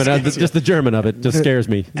the German, just the German of it just scares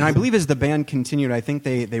me. And I believe as the band continued, I think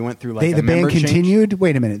they went through like The a member band continued?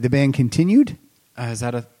 Wait a minute. The band continued? Is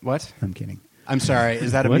that a what? I'm kidding. I'm sorry.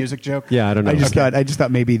 Is that a What? music joke? Yeah, I don't know. I just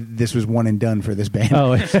thought maybe this was one and done for this band.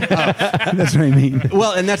 Oh, That's what I mean.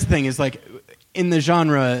 Well, and that's the thing is like in the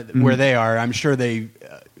genre where they are, I'm sure they,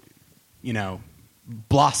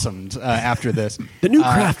 blossomed after this. the new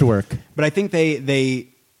Kraftwerk. But I think they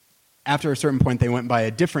after a certain point they went by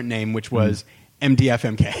a different name, which was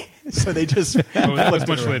MDFMK. So they just Oh, that was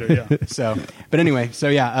much later, yeah. so. But anyway, so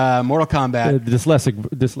yeah, Mortal Kombat, The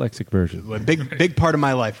dyslexic version. a big part of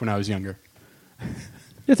my life when I was younger.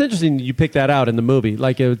 It's interesting you picked that out in the movie. Was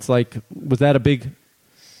that a big...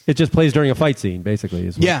 It just plays during a fight scene, basically.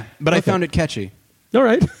 Is what- Yeah, but I Okay. found it catchy. All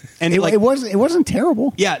right. And It wasn't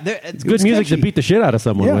terrible. yeah, It's good music to beat the shit out of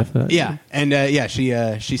someone Yeah. with. Yeah, and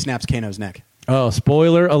she snaps Kano's neck. Oh,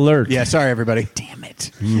 spoiler alert. Yeah, sorry everybody. Damn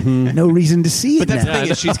it. No reason to see it But that's now. the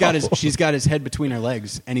thing is she's got his head between her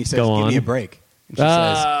legs, and he says, Go "Give me on. a break." And she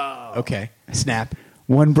says, "Okay, snap."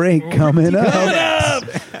 One break coming up.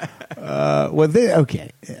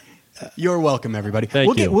 Okay. You're welcome, everybody.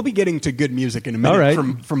 Thank you. We'll be getting to good music in a minute All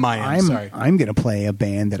right. from my end. Sorry. I'm going to play a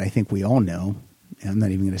band that I think we all know. I'm not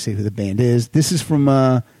even going to say who the band is. This is from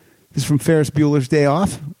Ferris Bueller's Day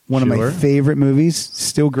Off, one of my Sure. favorite movies.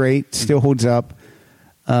 Still great, still holds up.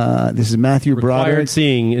 This is Matthew Required Broderick.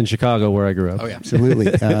 seeing in Chicago where I grew up. Oh yeah. Absolutely.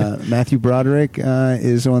 Matthew Broderick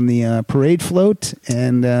is on the parade float,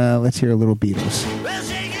 and let's hear a little Beatles. Well,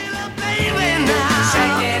 shake it up, baby, now.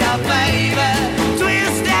 Shake it up, baby.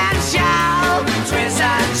 Twist and shout. Twist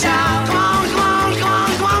and shout. Come on, come on, come on,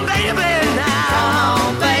 come on, baby, now. Come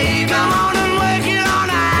on, baby. Come on and work it on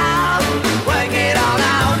out. Work it on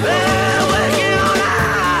out. Well, work it on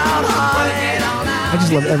out. Work it on out. I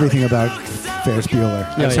just love everything about Ferris Bueller.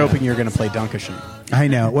 I was yeah. hoping you were going to play Dankeschön. I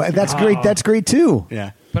know. Well, that's great. That's great too.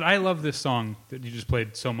 Yeah. But I love this song that you just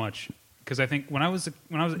played so much because I think when I was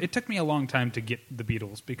it took me a long time to get the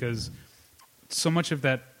Beatles because so much of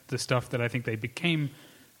the stuff that I think they became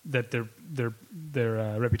that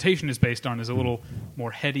their reputation is based on is a little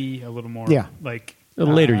more heady, a little more Yeah. like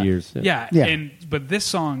Later years. Yeah. Yeah. But this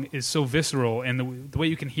song is so visceral, and the way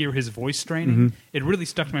you can hear his voice straining, it really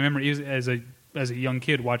stuck to my memory as a young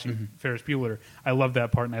kid watching Ferris Bueller. I love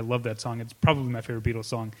that part, and I love that song. It's probably my favorite Beatles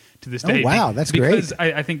song to this Oh, day. wow, that's because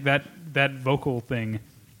great. I think that vocal thing,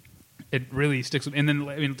 it really sticks with. And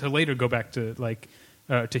then to later go back to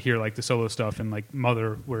to hear like the solo stuff and like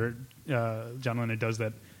Mother, where John Lennon does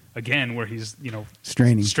that again, where he's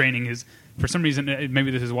straining his. For some reason, maybe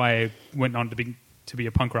this is why I went on to be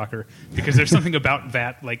a punk rocker, because there's something about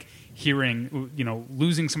that, like hearing,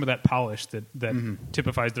 losing some of that polish that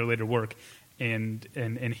typifies their later work, and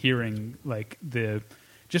hearing like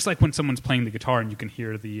just like when someone's playing the guitar and you can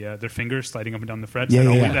hear their fingers sliding up and down the frets.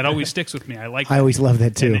 Yeah. That always sticks with me. I like. I always love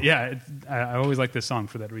that too. And, I always like this song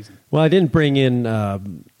for that reason. Well, I didn't bring in. I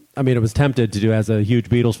was tempted to do as a huge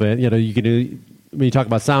Beatles fan. You can do. When you talk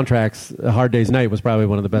about soundtracks, A Hard Day's Night was probably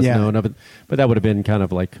one of the best known of it, but that would have been kind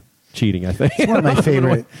of like cheating, I think. It's one of my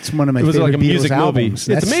favorite. It's one of my It was favorite like a music Beatles movie. albums.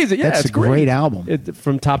 It's amazing. Yeah, that's it's a great album.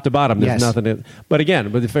 From top to bottom, there's Yes. nothing. But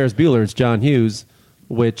again, with the Ferris Bueller, it's John Hughes,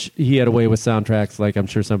 which he had a way with soundtracks. Like I'm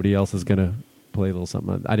sure somebody else is going to play a little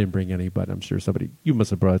something. I didn't bring any, but I'm sure you must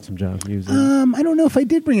have brought some John Hughes in. I don't know if I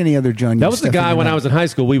did bring any other John. That Hughes was the stuff guy in when there. I was in high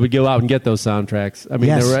school. We would go out and get those soundtracks.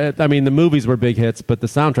 Yes. The movies were big hits, but the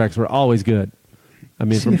soundtracks were always good.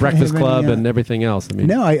 See From if I Breakfast have any, Club and everything else.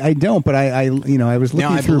 No, I don't. But I was looking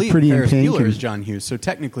Now I through believe Pretty in Ferris Pink. Bueller and- is John Hughes, so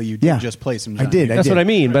technically you did Yeah. just play some. I John did. Hughes. That's what I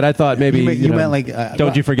mean. But I thought maybe You meant like,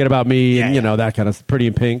 Don't You Forget About Me, Yeah, and yeah. that kind of Pretty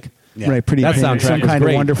in Pink. Yeah. Right, Pretty in That Pink. soundtrack Some was kind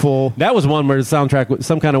great. of wonderful. That was one where the soundtrack was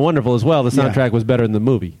Some Kind of Wonderful as well. The Yeah. soundtrack was better than the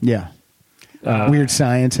movie. Yeah. Weird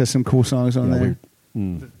Science has some cool songs on there. I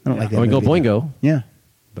don't like that. Oingo movie, though. Boingo. Yeah,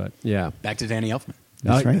 But yeah. Back to Danny Elfman.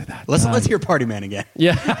 that's right. Let's hear Party Man again.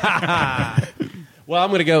 Yeah. Well, I'm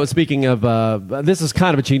going to go. Speaking of, this is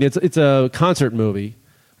kind of a cheat. It's a concert movie,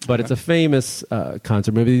 but it's a famous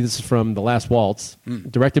concert movie. This is from The Last Waltz,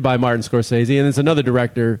 directed by Martin Scorsese, and it's another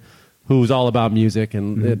director who's all about music,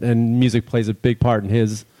 and music plays a big part in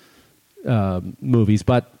his movies.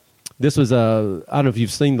 But this was I don't know if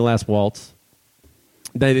you've seen The Last Waltz.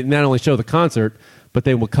 They not only show the concert, but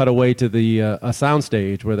they will cut away to the a sound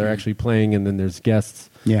stage where they're actually playing, and then there's guests.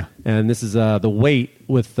 Yeah. And this is The Wait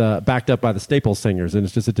with backed up by the Staples Singers, and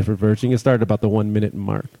it's just a different version. It started about the 1 minute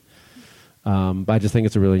mark. But I just think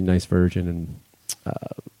it's a really nice version, and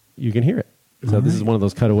you can hear it. So this is one of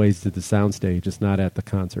those cutaways to the soundstage. It's not at the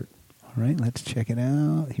concert. All right, let's check it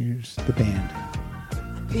out. Here's the band.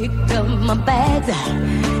 Picked up my bags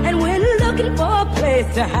and went looking for a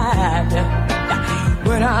place to hide.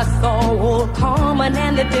 When I saw old Carmen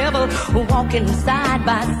and the devil walking side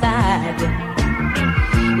by side,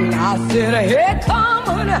 I said, "Hey,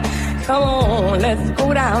 Carmen, come on, let's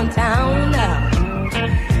go downtown."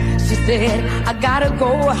 She said, "I gotta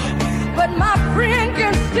go, but my friend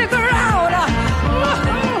can stick around."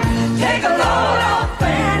 Take a load off,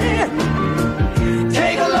 Fanny.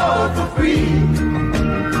 Take a load for free.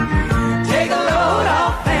 Take a load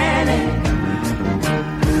off, Fanny.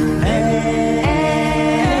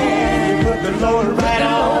 And put the load right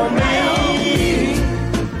on me.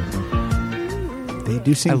 They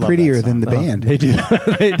do I sing love prettier that than the song. band. They do.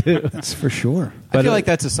 They do. That's for sure. I feel like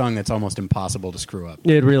that's a song that's almost impossible to screw up.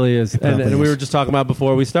 It really is. probably And we is. were just talking about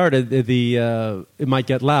before we started the It Might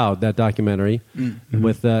Get Loud, that documentary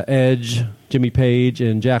with Edge, Jimmy Page,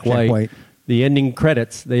 and Jack White. The ending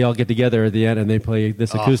credits, they all get together at the end and they play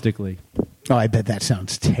this acoustically. Oh, I bet that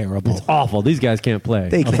sounds terrible. It's awful. These guys can't play.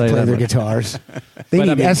 They I'll can't tell you play that their much. guitars. They But,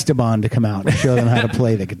 need I mean- Esteban to come out and show them how to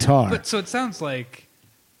play the guitar. But so it sounds like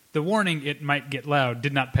the warning "it might get loud"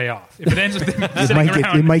 did not pay off. If it ends with them might sitting get-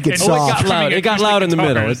 around it might get and soft. It got strumming loud. It got acoustic loud in the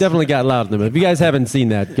middle. guitars. It definitely got loud in the middle. If you guys haven't seen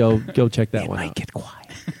that, go check that It one might out. get quiet.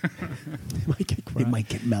 It might get It might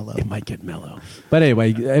get mellow. It might get mellow. But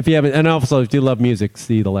anyway, if you haven't, and also if you love music,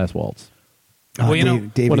 see The Last Waltz. Well, you know,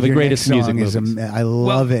 David, one of the your greatest next song music is movies. I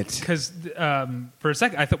love it. Because for a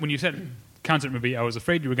second, I thought when you said concert movie, I was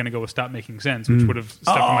afraid you were going to go with "Stop Making Sense," which would have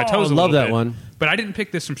stuck on my toes. I a love little that bit. one. But I didn't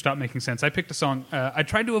pick this from "Stop Making Sense." I picked a song. I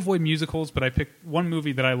tried to avoid musicals, but I picked one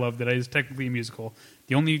movie that I love that is technically a musical.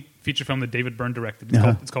 The only feature film that David Byrne directed.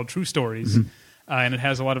 It's called True Stories, and it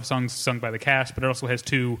has a lot of songs sung by the cast, but it also has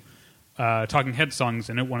two Talking Head songs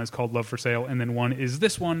in it. One is called "Love for Sale," and then one is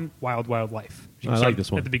this one, "Wild Wild Life." You can I like start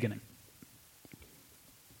this one. at the beginning.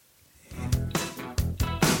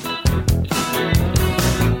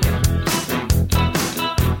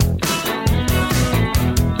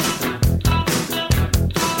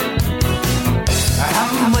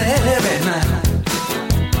 I'm living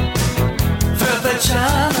through the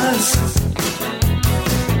channels.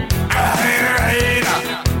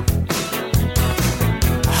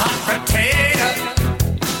 Hot potato.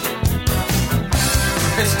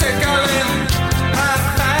 It's tickling my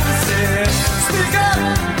fancy. Speak up,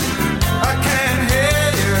 I can't hear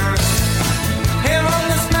you. Here on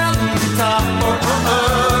this mountain top,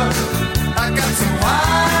 I got some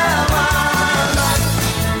wild, wild life.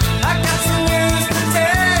 I got some news to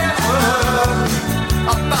tell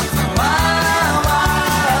about the wild,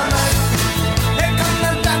 wild life. Here comes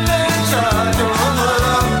the doctor in charge.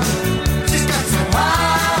 She's got some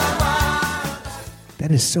wild, wild.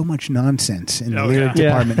 That is so much nonsense in the Oh, lyric yeah.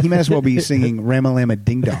 department. He might as well be singing Ramalama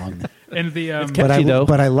Ding Dong. And the Catchy, though.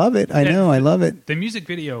 But I love it. I know. I love it. The music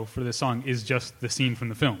video for this song is just the scene from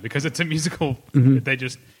the film because it's a musical.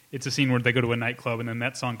 It's a scene where they go to a nightclub and then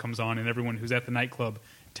that song comes on and everyone who's at the nightclub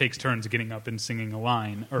takes turns getting up and singing a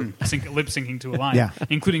line or lip syncing to a line, Yeah.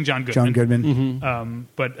 including John Goodman. John Goodman.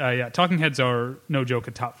 But Talking Heads are no joke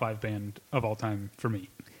a top 5 band of all time for me.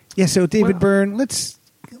 Yeah. So David Byrne, let's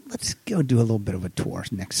go do a little bit of a tour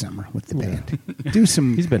next summer with the band. Do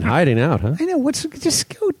some. He's been hiding out, huh? I know. Just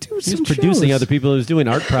go do He some was producing shows. other people. He was doing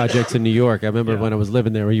art projects in New York. I remember when I was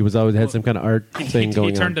living there, he was always had some kind of art thing He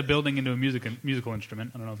going turned on. a building into a musical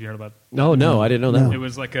instrument. I don't know if you heard about. No, I didn't know that. No. It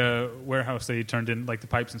was like a warehouse that he turned in like the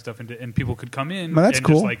pipes and stuff into, and people could come in Well, that's and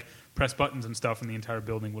cool. just like press buttons and stuff, and the entire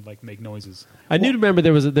building would like make noises. I do remember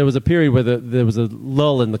there was a period where there was a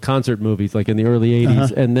lull in the concert movies, like in the early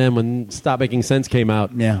 '80s, and then when Stop Making Sense came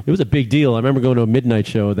out, Yeah. it was a big deal. I remember going to a midnight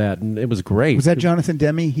show of that, and it was great. Was that Jonathan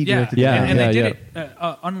Demme? He directed Yeah. and they yeah. did it.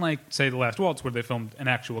 Unlike say The Last Waltz, where they filmed an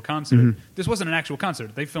actual concert, this wasn't an actual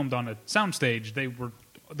concert. They filmed on a soundstage. They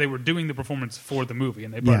were doing the performance for the movie,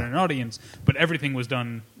 and they brought Yeah. in an audience. But everything was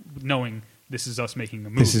done knowing this is us making a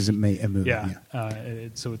movie. This is a movie. yeah. Yeah.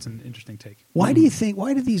 So it's an interesting take. Why do you think?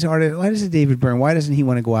 Why do these artists? Why does David Byrne? Why doesn't he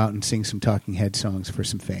want to go out and sing some Talking Head songs for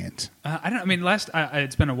some fans? I don't know. I mean,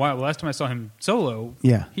 it's been a while. The last time I saw him solo,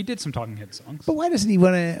 Yeah. he did some Talking Head songs. But why doesn't he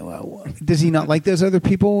want to? Does he not like those other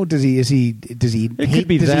people? Does he? Does he? It hate, could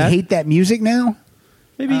be does that. he hate that music now?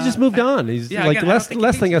 Maybe he just moved on. He's yeah, like again, I don't think he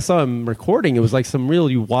last thinks thing I saw him recording, it was like some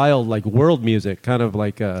really wild like world music, kind of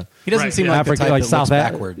like He doesn't Right, seem yeah. like the type that looks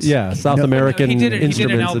backwards. South No, American he did an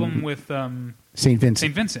instruments. album and, with Saint Vincent.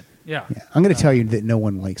 St. Vincent. Yeah. Yeah. I'm going to tell you that no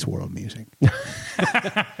one likes world music.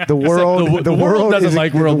 The world doesn't is,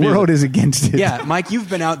 like world the world music. is against it. Yeah, Mike, you've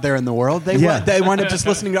been out there in the world. They Yeah. they wind up just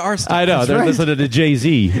listening to our stuff. I know. That's They're right. listening to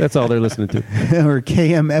Jay-Z. That's all they're listening to. Or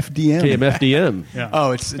KMFDM. KMFDM. Yeah.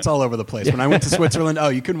 Oh, it's all over the place. When I went to Switzerland,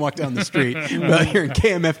 you couldn't walk down the street without hearing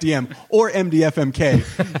KMFDM or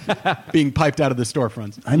MDFMK being piped out of the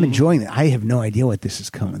storefronts. I'm enjoying it. I have no idea what this is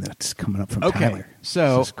coming. That's coming up from Okay, Tyler.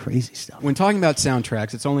 so- this is crazy stuff. When talking about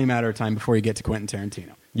soundtracks, it's only a matter of time before you get to Quentin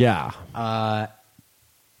Tarantino. Yeah.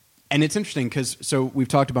 And it's interesting because we've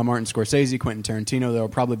talked about Martin Scorsese, Quentin Tarantino. There will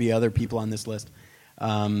probably be other people on this list.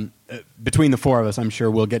 Between the four of us, I'm sure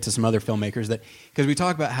we'll get to some other filmmakers because we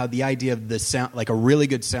talk about how the idea of the sound, like a really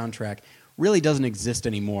good soundtrack, really doesn't exist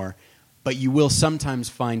anymore. But you will sometimes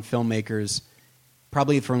find filmmakers,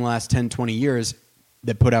 probably from the last 10, 20 years,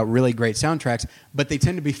 that put out really great soundtracks. But they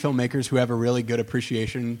tend to be filmmakers who have a really good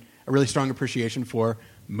appreciation, a really strong appreciation for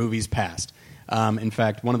movies past. In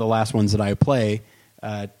fact, one of the last ones that I play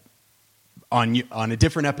on a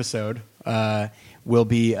different episode will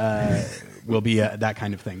be that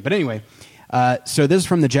kind of thing. But anyway, so this is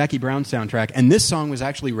from the Jackie Brown soundtrack, and this song was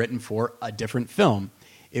actually written for a different film.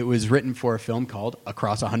 It was written for a film called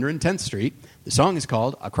Across 110th Street. The song is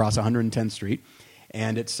called Across 110th Street,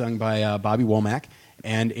 and it's sung by Bobby Womack,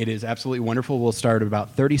 and it is absolutely wonderful. We'll start at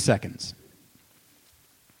about 30 seconds.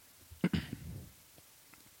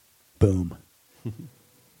 Boom.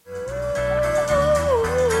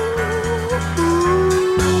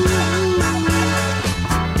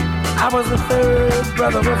 I was the third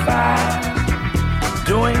brother of five,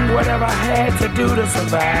 doing whatever I had to do to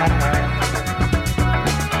survive.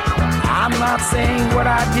 I'm not saying what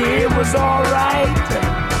I did was alright.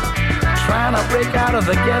 Trying to break out of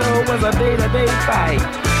the ghetto was a day-to-day fight.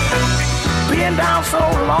 Being down so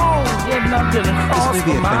long, getting up didn't cross may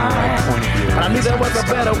be my a thing where I mind. point at you. But I knew there was a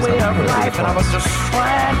better way of life, and I was just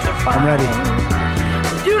trying to find. I'm ready.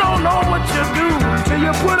 You don't know what you do till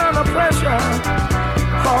you put under pressure.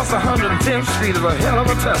 Across 110th Street is a hell of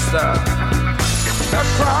a tester.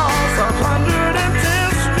 Across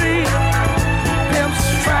 110th Street, pimps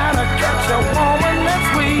trying to catch a woman that's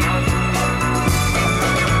weak.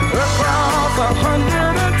 Across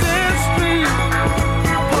 110th Street,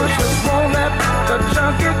 pushers won't let the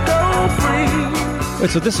junkie go free.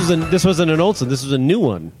 Wait, so this wasn't an old song. This was a new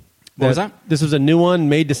one. What was that? This was a new one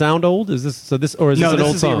made to sound old. Is this an old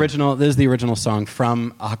This song? This is the original song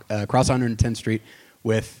from Across 110th Street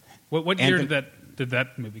with What year Anthony- did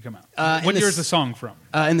that movie come out? in What the year s- is the song from?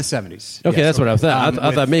 in the 70s. Okay, that's what I thought. I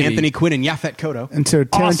with thought maybe Anthony Quinn and Yaphet Kotto. And so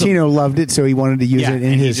Tarantino loved it, so he wanted to use it in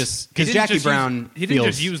and his. he just He because didn't Jackie just Brown he didn't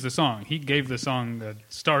just use the song. He gave the song the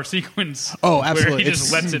star sequence. Oh, absolutely. Where he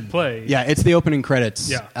just lets it play. Yeah, it's the opening credits.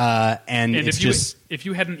 Yeah. And it's if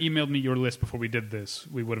you hadn't emailed me your list before we did this,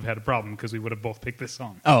 we would have had a problem because we would have both picked this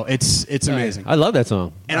song. it's amazing. I love that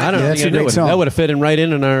song. And I don't Yeah, think that's I a knew great it. song. That would have fit in right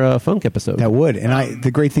in our funk episode. That would, and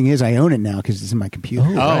the great thing is, I own it now because it's in my computer.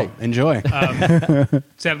 Oh, enjoy.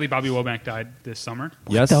 Sadly, Bobby Womack died this summer.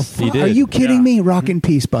 Yes, The he fuck? did. Are you kidding Yeah. me? Rock in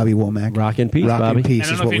peace, Bobby Womack. Rock in peace, Rock Bobby. in peace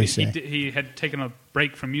And is I don't what know we if say. he had taken a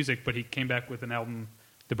break from music, but he came back with an album,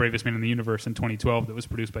 The Bravest Man in the Universe, in 2012 that was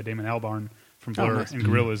produced by Damon Albarn from Blur nice. and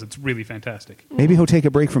Gorillaz. It's really fantastic. Maybe he'll take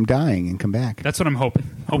a break from dying and come back. That's what I'm hoping.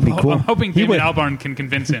 be cool. I'm hoping He Damon went- Albarn can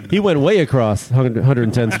convince him. He went way across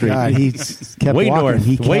 110th Street. God, he kept way walking. north.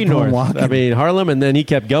 He kept way on north. walking. I mean, Harlem, and then he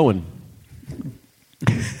kept going.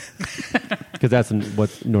 Because that's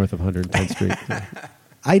what's north of 110th Street. So,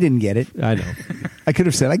 I didn't get it. I know. I could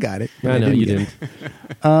have said I got it. but I know you get didn't. it.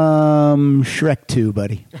 Shrek 2,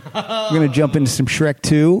 buddy. We're going to jump into some Shrek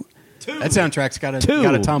 2. That soundtrack's got a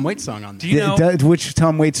Tom Waits song on Do there. you know? Which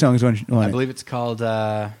Tom Waits song is on I it? believe it's called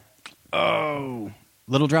Little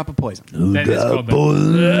Drop of Poison. That is called a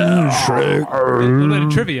little bit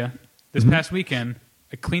of trivia. This past weekend,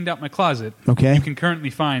 I cleaned out my closet. Okay. You can currently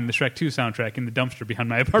find the Shrek 2 soundtrack in the dumpster behind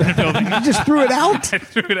my apartment building. You just threw it out? I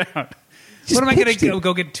threw it out. Just What am I going pitched to it.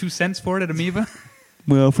 go get 2 cents for it at Amoeba?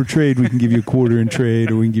 Well, for trade, we can give you a quarter in trade,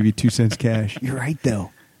 or we can give you 2 cents cash. You're right,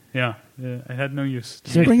 though. Yeah, I had no use.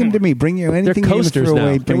 Just bring them to me. Bring you They're anything you coasters throw now.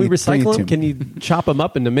 away. Can we recycle them? Can you chop them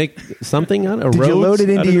up and to make something on it? Did you load it Roads? I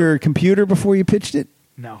into don't know. your computer before you pitched it?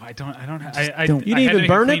 No, I don't. don't. You didn't I had to even make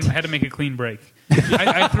burn a clean, it? I had to make a clean break.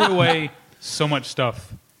 I threw away so much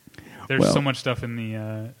stuff. There's Well- so much stuff in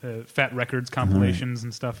the Fat Records compilations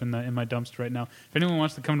and stuff in my dumpster right now. If anyone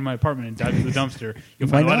wants to come to my apartment and dive into the dumpster, you'll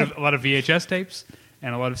find Why a not? lot of VHS tapes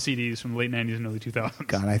and a lot of CDs from the late 90s and early 2000s.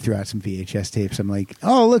 God, I threw out some VHS tapes. I'm like,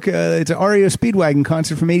 oh, look, it's an REO Speedwagon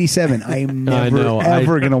concert from '87. I am never,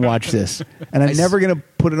 ever going to watch this. And I'm never going to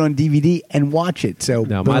put it on DVD and watch it. So,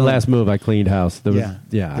 No, my last move, I cleaned house. There was,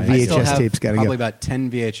 the I still VHS have tapes got to probably go. about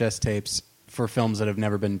 10 VHS tapes for films that have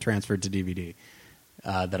never been transferred to DVD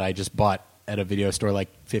that I just bought at a video store like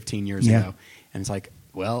 15 years ago. And it's like,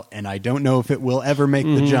 well, and I don't know if it will ever make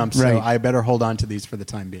the jump, so right. I better hold on to these for the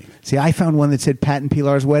time being. See, I found one that said Pat and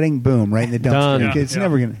Pilar's wedding. Boom, right in the dumpster. Done. Yeah, It's yeah.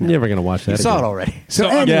 never going to. Never going to watch that You saw again. it already. So,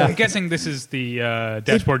 I'm anyway, guessing this is the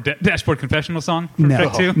dashboard confessional song from no,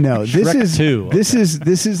 Shrek 2? no. This Shrek is 2. this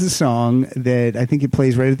is the song that I think it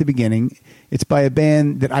plays right at the beginning. It's by a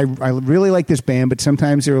band that I really like this band, but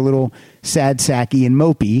sometimes they're a little sad, sacky, and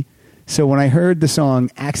mopey. So when I heard the song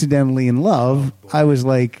 "Accidentally in Love," I was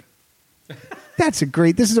like, "This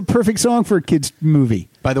is a perfect song for a kids movie."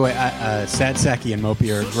 By the way, Sad Saki and Mopey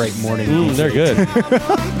are a great morning. They're good.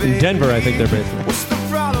 In Denver, I think they're based. What's the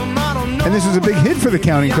problem? I don't know. And this was a big hit for the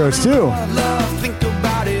Counting Crows too. Love, think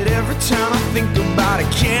about it every time I think about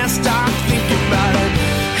it. Can't stop thinking about it.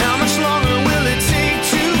 How much longer will it take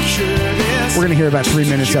to cure this? We're gonna hear about 3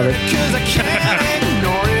 minutes of it. Because I can't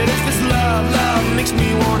ignore it. If this love makes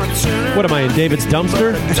me want to turn. What am I, in David's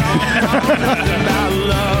dumpster? About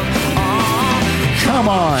love. Come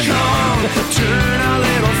on, Turn a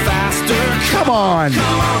little faster. come on!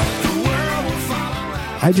 The world will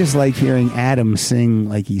follow. I just like hearing Adam sing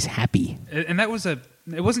like he's happy. And that was it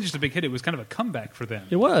wasn't just a big hit, it was kind of a comeback for them.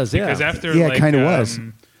 It was, yeah. Because after, Yeah, it kinda was.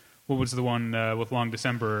 What was the one with Long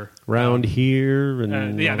December? Round here.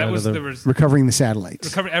 And Yeah, that was, other- there was... Recovering the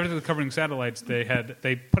Satellites. After Recovering Satellites,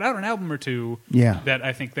 they put out an album or two. Yeah. That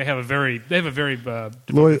I think they have a very Loyal-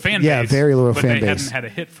 devoted fan base. yeah, very loyal but fan they base. hadn't had a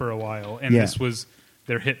hit for a while, and Yeah. this was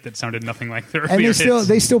their hit that sounded nothing like their And earlier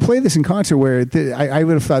they hits. still play this in concert. Where I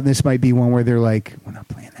would have thought this might be one where they're like, we're not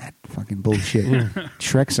playing that fucking bullshit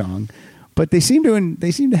Shrek song, but they seem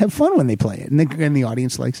to have fun when they play it, and the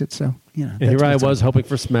audience likes it. So And here I was hoping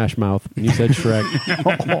for Smash Mouth, and you said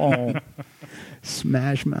Shrek.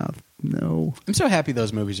 Smash Mouth. No, I'm so happy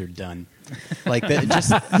those movies are done. Like,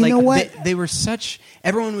 You know what? They were such.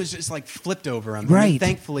 Everyone was just like flipped over on them. Right. And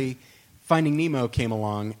thankfully, Finding Nemo came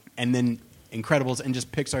along, and then Incredibles, and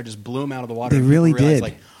just Pixar just blew them out of the water. They and people really realized, did.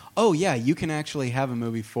 Like, oh yeah, you can actually have a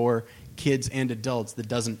movie for kids and adults that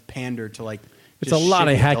doesn't pander to like. It's a just lot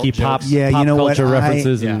of shitty adult hacky pop, jokes. Yeah, pop you know what? culture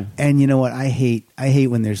references. Yeah. And and you know what? I hate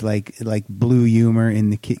when there's like blue humor in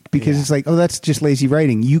the because Yeah. it's like, oh, that's just lazy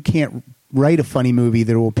writing. You can't write a funny movie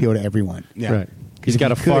that will appeal to everyone. Yeah. Right. Because He's got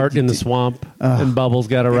to if you could, fart in the swamp, and Bubbles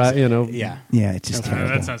got to write, Yeah. Yeah, it's just terrible.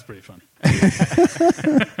 that sounds pretty fun.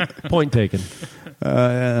 Point taken.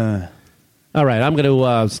 All right, I'm going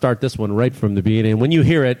to start this one right from the beginning. When you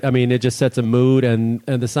hear it, I mean, it just sets a mood, and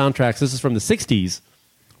the soundtracks. This is from the 60s,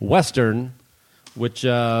 Western, which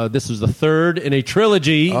this was the third in a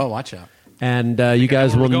trilogy. Oh, watch out! And you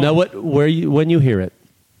guys where will we're know going. it when you hear it.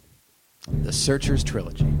 The Searchers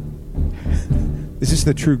trilogy. Is this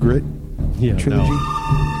the True Grit Yeah, trilogy?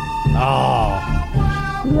 no.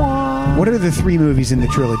 What are the 3 movies in the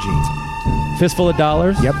trilogy? Fistful of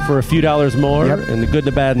Dollars. Yep. For a few dollars more, Yep. and The Good,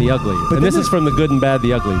 the Bad, and the Ugly. But And this then is from The Good and Bad,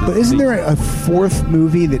 the Ugly. But isn't there a 4th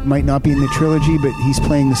movie that might not be in the trilogy, but he's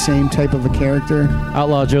playing the same type of a character?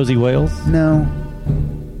 Outlaw Josie Wales, No,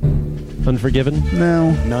 Unforgiven,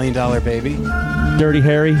 no, $1 Million Baby. Dirty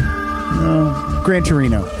Harry. no. Gran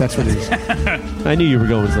Torino. That's what it is. I knew you were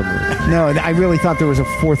going somewhere. No, I really thought there was a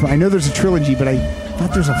 4th one. I know there's a trilogy, but I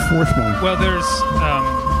thought there's a 4th one. Well, there's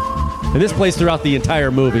And this plays throughout the entire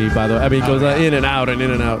movie, by the way. I mean, it goes in and out and in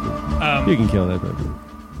and out. You can kill that.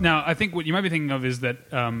 now I think what you might be thinking of is that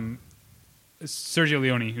Sergio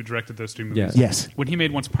Leone, who directed those 2 movies, Yes. when he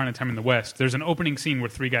made Once Upon a Time in the West, there's an opening scene where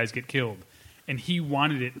 3 guys get killed, and he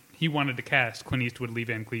wanted to cast Clint Eastwood, Lee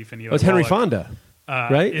Van Cleef, and Eli It's Henry Wallach. Fonda,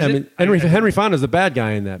 right? is I it? mean, I- Henry Fonda's the bad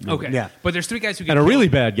guy in that movie. Okay, Yeah. but there's 3 guys who get And a killed. really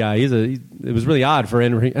bad guy. It was really odd for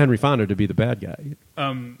Henry Fonda to be the bad guy.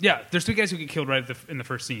 Yeah, there's 3 guys who get killed right in the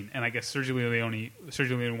first scene, and I guess Sergio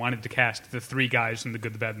Leone wanted to cast the 3 guys from The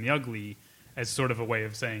Good, the Bad, and the Ugly as sort of a way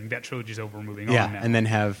of saying that trilogy's over, we're moving Yeah, on now. and then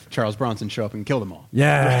have Charles Bronson show up and kill them all.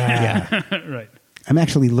 Yeah. right. I'm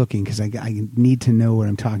actually looking because I need to know what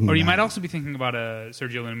I'm talking about. Or you might also be thinking about a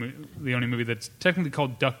Sergio Leone movie that's technically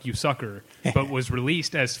called Duck You Sucker, but was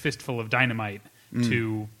released as Fistful of Dynamite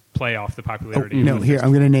to play off the Oh, popularity. no, of here,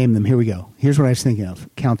 I'm going to name them. Here we go. Here's what I was thinking of.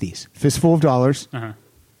 Count these. Fistful of Dollars, Uh-huh.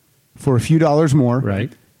 For a Few Dollars More,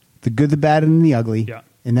 Right. The Good, the Bad, and the Ugly, Yeah.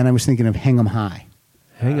 and then I was thinking of Hang 'em High.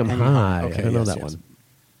 Hang 'em high. Okay, I don't know yes, that yes. one.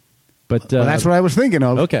 But Well, that's what I was thinking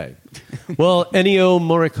of. Okay. Well, Ennio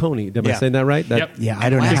Morricone. Am I Yeah. saying that right? That, Yep. Yeah, I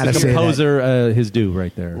don't know how to the say that. composer, his due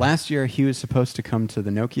right there. Last year, he was supposed to come to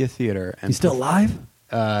the Nokia Theater. And He's still alive?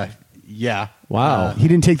 Yeah. Wow. He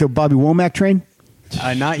didn't take the Bobby Womack train?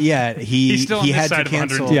 Not yet. He's still on he this had side to of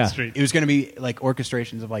cancel. 110th Yeah. Street. It was going to be like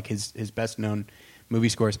orchestrations of like his best known movie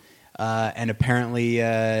scores, and apparently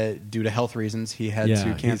due to health reasons, he had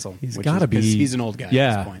to cancel. He's which got to is- 'cause be. He's an old guy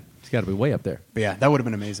Yeah. at this point. He's got to be way up there. But yeah, that would have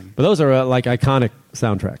been amazing. But those are like iconic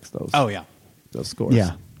soundtracks. Those. Oh yeah, those scores.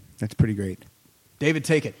 Yeah, that's pretty great. David,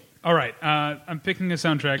 take it. All right, I'm picking a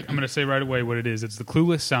soundtrack. I'm going to say right away what it is. It's the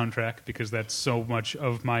Clueless soundtrack because that's so much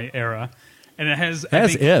of my era, and it has. I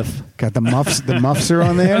As think- if. Got the muffs. The muffs are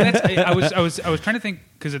on No, there. I was trying to think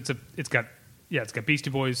because it's got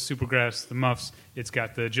Beastie Boys, Supergrass, the Muffs. It's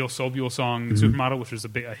got the Jill Sobule song "Supermodel," which was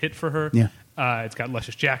a hit for her. Yeah. It's got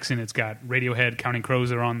Luscious Jackson. It's got Radiohead, Counting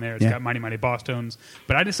Crows are on there. It's Yeah. got Mighty Mighty Boss Tones.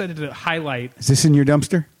 But I decided to highlight. Is this in your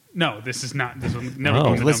dumpster? No, this is not. This will never Oh.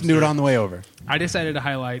 go in the Listen to it dumpster. on the way over. I decided to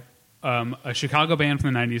highlight a Chicago band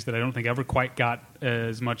from the 90s that I don't think ever quite got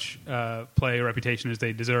as much play or reputation as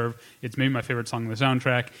they deserve. It's maybe my favorite song on the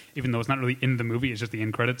soundtrack, even though it's not really in the movie. It's just the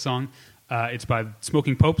end credits song. It's by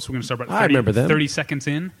Smoking Popes. We're going to start about I remember them. 30 seconds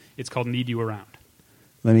in. It's called Need You Around.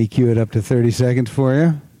 Let me cue it up to 30 seconds for you.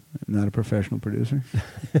 I'm not a professional producer,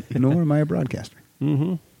 nor am I a broadcaster.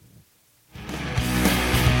 Mm-hmm.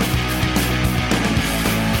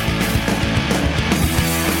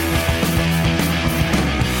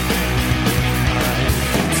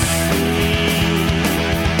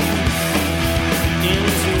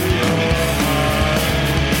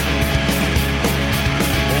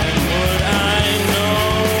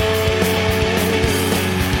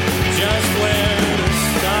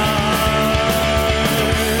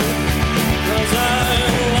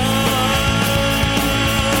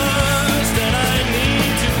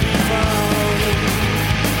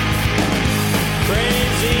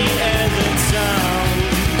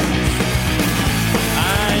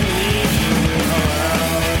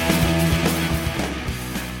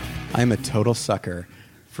 I'm a total sucker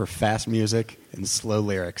for fast music and slow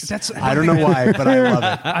lyrics. That's- I don't know why, but I love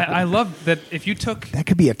it. I love that if you took That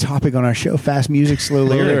could be a topic on our show: fast music, slow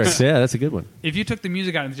lyrics. Lyrics. Yeah, that's a good one. the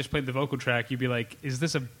music out and just played the vocal track, you'd be like, is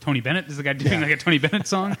this a Tony Bennett? Is the guy doing like a Tony Bennett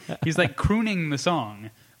song? He's like crooning the song,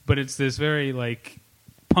 but it's this very like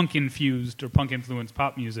punk infused or punk influenced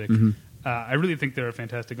pop music. I really think they're a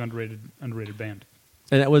fantastic underrated band.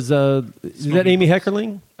 And that was is that Amy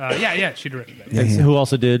Heckerling? Yeah, she directed that. Yeah, yeah. Who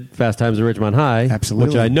also did Fast Times at Ridgemont High. Absolutely.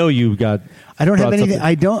 Which I know you got. I don't have brought anything. something-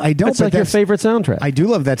 I don't. That's but like your favorite soundtrack. I do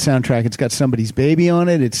love that soundtrack. It's got Somebody's Baby on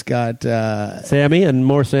it. It's got. Sammy and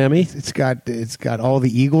more Sammy. It's got all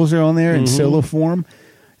the Eagles are on there in solo form.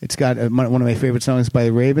 It's got one of my favorite songs by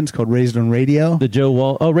the Ravens called "Raised on Radio." The Joe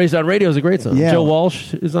Walsh. Oh, Raised on Radio is a great song. Yeah. Joe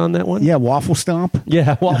Walsh is on that one. Yeah, Waffle Stomp.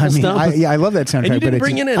 Yeah, Waffle I mean, Stomp. I love that soundtrack. And you didn't but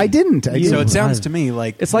bring it's, it in. I didn't. I You- So didn't. it sounds to me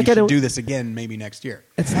like It's like we I should don't- do this again maybe next year.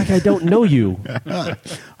 It's like I don't know you.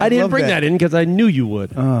 I didn't love bring that. that in because I knew you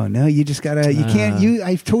would. Oh no! You just gotta. You can't.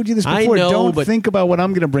 I've told you this I before. know, Don't but- think about what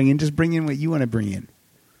I'm going to bring in. Just bring in what you want to bring in.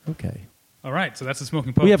 Okay. All right, so that's the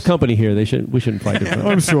Smoking Popes. We have company here. We shouldn't fight it.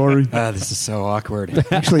 I'm sorry. This is so awkward.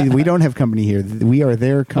 Actually, we don't have company here. We are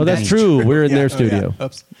their Oh, company. that's true. We're in Yeah, their oh, studio. yeah.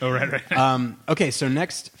 Oops. Oh, right. Okay, so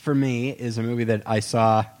next for me is a movie that I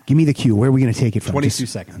saw. Give me the cue. Where are we going to take it from? 22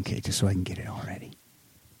 Just- seconds. Okay, just so I can get it already.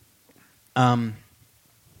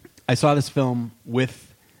 I saw this film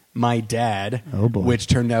with my dad, Oh, boy. which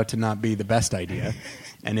turned out to not be the best idea.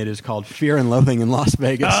 And it is called Fear and Loathing in Las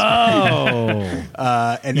Vegas. Oh.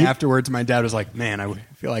 And afterwards, my dad was like, man, I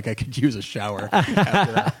feel like I could use a shower after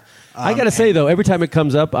that. I got to say, though, every time it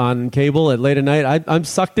comes up on cable at late at night, I'm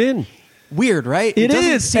sucked in. Weird, right? It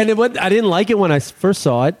doesn't is. seem- And I didn't like it when I first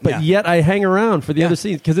saw it, but Yeah. yet I hang around for the Yeah. other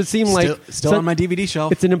scenes because it seemed like Still on my DVD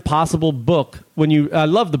shelf. It's an impossible book. I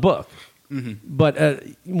love the book, but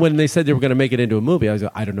when they said they were going to make it into a movie, I was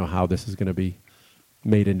like, I don't know how this is going to be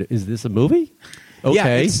made into. Is this a movie? Yeah,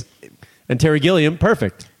 Okay. And Terry Gilliam,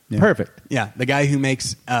 perfect, Yeah. perfect. Yeah, the guy who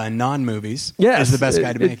makes non-movies Yes, is the best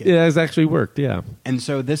guy to make it. It has actually worked. Yeah. And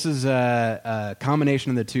so this is a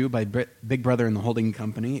combination of the two by Big Brother and the Holding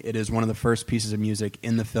Company. It is one of the first pieces of music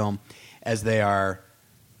in the film as they are,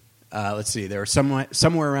 they were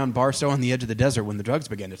somewhere around Barstow on the edge of the desert when the drugs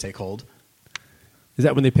began to take hold. Is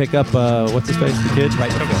that when they pick up what's his face, the kid?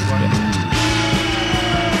 Right. Yeah.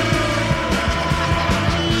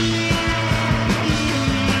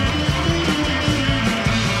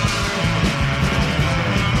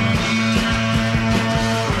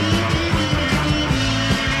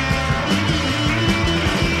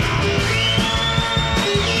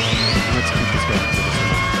 Let's keep this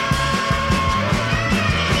going.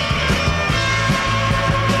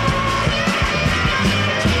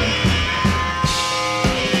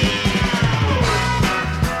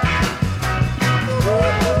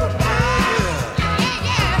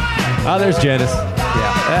 Oh, there's Janice.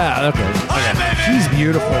 Yeah. Okay. She's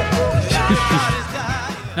beautiful.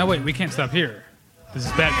 Now wait, we can't stop here. This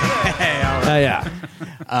is bad company.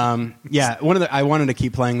 Yeah. Yeah, I wanted to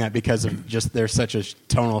keep playing that because of just there's such a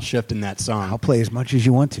tonal shift in that song. I'll play as much as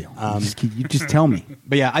you want to. You just tell me.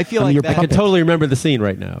 But yeah, I feel I'm like your that, I can totally remember the scene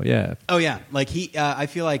right now. Yeah. Oh yeah, like I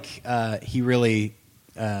feel like he really,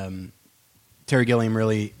 Terry Gilliam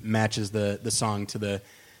really matches the song to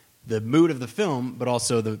the mood of the film, but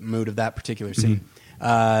also the mood of that particular scene.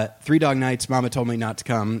 Three Dog Nights, Mama Told Me Not to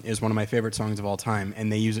Come is one of my favorite songs of all time,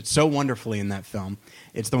 and they use it so wonderfully in that film.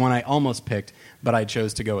 It's the one I almost picked, but I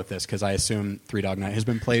chose to go with this because I assume Three Dog Night has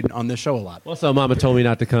been played on this show a lot. Also, Mama Told Me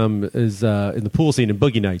Not to Come is in the pool scene in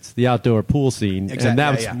Boogie Nights, the outdoor pool scene. Exactly, And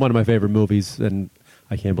that was yeah. one of my favorite movies, and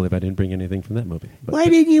I can't believe I didn't bring anything from that movie. But Why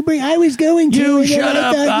didn't you bring? I was going to. you and then shut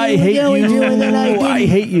up! thought I you were hate going you. to, and then I didn't. I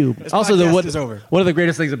hate you. This Also, podcast is over. one of the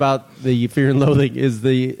greatest things about the Fear and Loathing is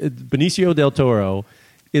the Benicio del Toro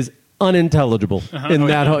is unintelligible in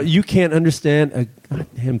that whole, you can't understand a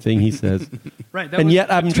goddamn thing he says. Right. And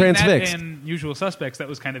yet I'm between transfixed. That and Usual Suspects, that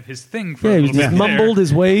was kind of his thing for Yeah, a he little just bit there. mumbled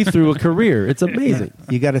his way through a career. It's amazing.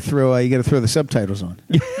 You got to throw the subtitles on.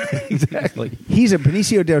 Exactly. He's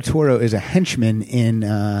Benicio del Toro is a henchman in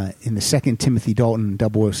the second Timothy Dalton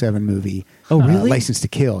 007 movie. Oh, really? License to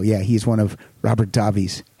Kill. Yeah, he's one of Robert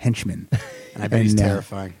Davi's henchmen. And I bet he's And,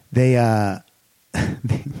 terrifying.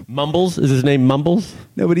 Mumbles? Is his name Mumbles?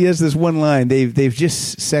 Nobody has this one line. They've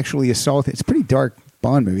just sexually assaulted. It's a pretty dark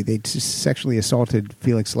Bond movie. They just sexually assaulted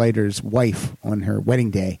Felix Leiter's wife on her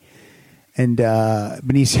wedding day. And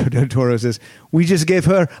Benicio del Toro says, "We just gave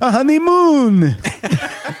her a honeymoon."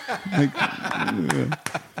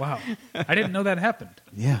 Wow. I didn't know that happened.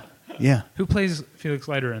 Yeah. Who plays Felix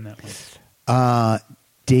Leiter in that one?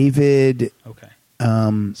 David. Okay.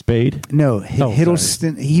 Spade? No, sorry.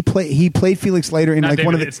 Hiddleston. He played Felix Leiter in Not like David,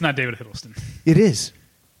 one of the. it's not David Hiddleston. It is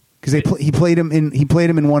because he played him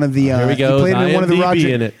in one of the. Here we go. He played him in one of the IMDb Roger.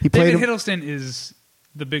 in it. He played David him. Hiddleston is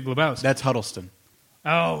the Big Lebowski. That's Huddleston.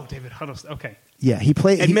 Oh, David Huddleston. Okay. Yeah, he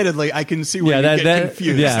played. Admittedly, I can see where Yeah, you get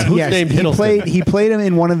confused. yeah. Who's named Hiddleston? He played him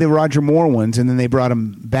in one of the Roger Moore ones, and then they brought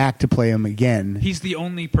him back to play him again. He's the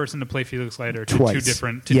only person to play Felix Leiter to Twice. two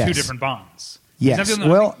different Yes. Bonds. He's not Yes. the only-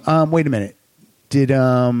 Well, wait a minute. Did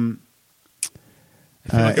I feel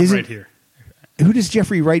like I'm isn't- right here. who does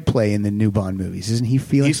Jeffrey Wright play in the new Bond movies? Isn't he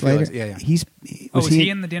Felix He's Felix, Leiter? yeah, yeah. Was he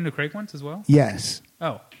in the Daniel Craig ones as well? Yes,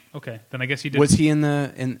 Oh, okay. Then I guess he did. Was he in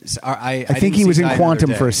the? I I think didn't he see was in Die Another Quantum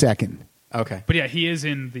Day. for a second. Okay. But yeah, he is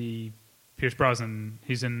in the Pierce Brosnan.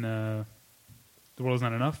 He's in The World Is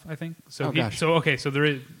Not Enough, I think. So Oh, gosh. So there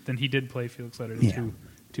is. Then he did play Felix Leiter in Yeah.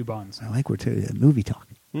 two Bonds. I like we're movie talk.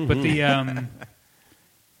 But the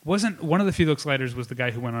wasn't one of the Felix Leiters was the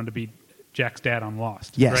guy who went on to beat Jack's dad on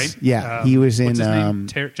Lost. Yes, right? yeah. He was what's in, his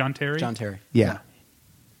name? John Terry. John Terry. Yeah,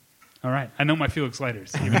 All right, I know my Felix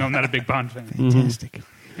Leiters, even though I'm not a big Bond fan. fantastic.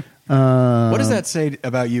 What does that say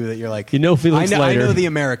about you that you're like? You know Felix I Leiter. know the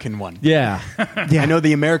American one. Yeah. Yeah. I know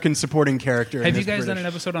the American supporting character. in Have you this guys done an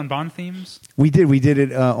British- episode on Bond themes? We did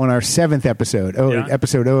it on our 7th episode. Yeah?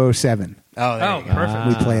 Episode 007. Oh, there Oh, you go. perfect.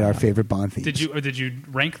 We played our favorite Bond themes. Did you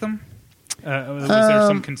rank them? Was there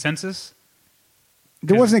some consensus?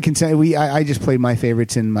 There wasn't a consent. I just played my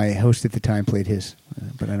favorites, and my host at the time played his.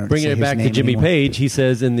 But I don't Bringing say it his back to name Jimmy anymore. Page, he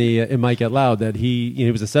says in the in Mike Out Loud that he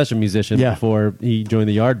was a session musician Yeah. before he joined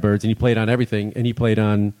the Yardbirds, and he played on everything, and he played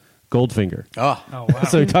on Goldfinger. Oh, Oh wow!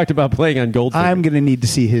 So he talked about playing on Goldfinger. I'm going to need to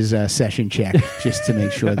see his session check just to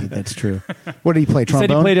make sure that that's true. What did he play? He said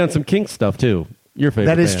Trombone? he played on some Kink stuff too. Your favorite?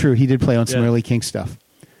 That is band. true. He did play on some Yeah. early King stuff.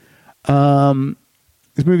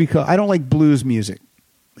 This movie called. I don't like blues music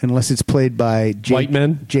unless it's played by White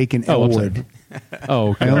men? Jake and Oh, I'm sorry. Elwood. Oh,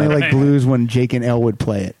 okay. I only like blues when Jake and Elwood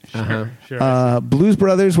play it. Uh-huh. Sure. Blues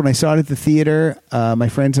Brothers, when I saw it at the theater, my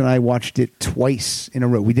friends and I watched it twice in a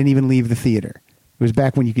row. We didn't even leave the theater. It was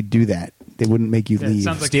back when you could do that. They wouldn't make you Yeah, it leave.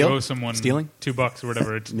 sounds like Steal? you owe someone Stealing? $2 or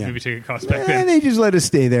whatever a Yeah. movie ticket cost back And then. they just let us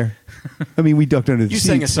stay there. I mean, we ducked under the you seats.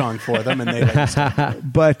 sang a song for them, and they. Like,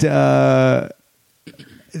 But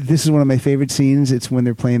this is one of my favorite scenes. It's when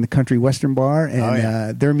they're playing the country western bar, and Oh,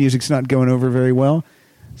 yeah. their music's not going over very well.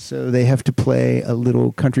 So they have to play a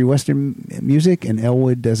little country western music, and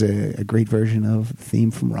Elwood does a great version of the theme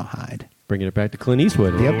from Rawhide. Bringing it back to Clint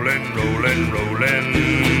Eastwood. Yep. Rollin', rollin',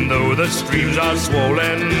 rollin', though the streams are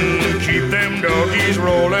swollen, keep them doggies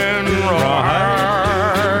rollin'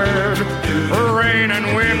 rawhide. Rain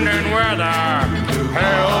and wind and weather,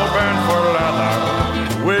 hell bent for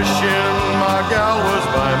leather, wishing my gal was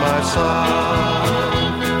by my side.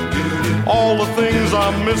 All the things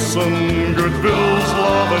I'm missing, good bills,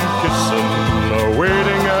 love and kissing, are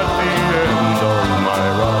waiting at the end of my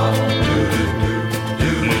ride.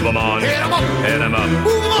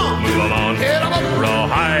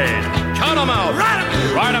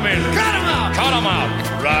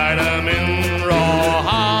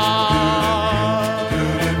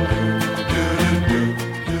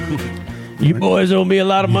 boys owe me a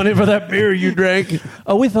lot of money for that beer you drank.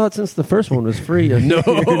 Oh, we thought since the first one was free.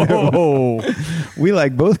 No. We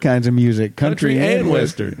like both kinds of music, country and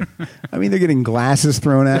Western. I mean, they're getting glasses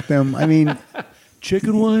thrown at them. I mean,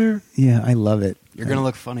 Chicken wire? yeah, I love it. You're going to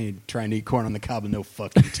look funny trying to eat corn on the cob with no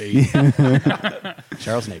fucking teeth.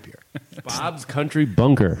 Charles Napier. Bob's Country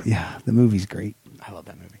Bunker. Yeah, the movie's great. I love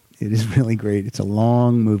that movie. It is really great. It's a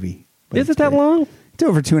long movie. but Is it's it that great. long? It's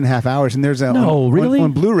over 2.5 hours, and there's a No, on, really?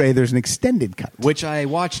 on Blu-ray. There's an extended cut. Which I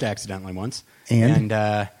watched accidentally once. And?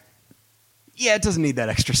 Yeah, it doesn't need that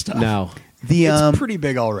extra stuff. No. The It's pretty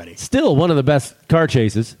big already. Still one of the best car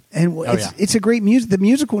chases. and it's a great music. The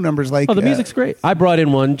musical numbers like Oh, the music's great. I brought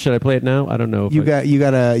in one. Should I play it now? I don't know. If you I- got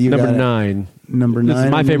number 9. Number This 9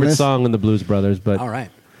 is my on your favorite list? song in the Blues Brothers, but All right.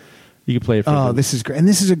 you can play it for Oh, them. this is great, and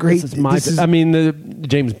this is a great. This is my. this is- I mean,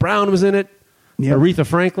 James Brown was in it. Yep. Aretha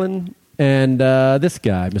Franklin and this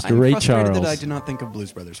guy, Mr. I'm Ray frustrated Charles. that I did not think of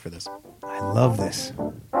Blues Brothers for this. I love this.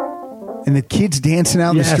 And the kids dancing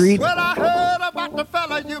out in the Yes. street. Well, I heard about the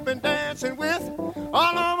fella you've been dancing with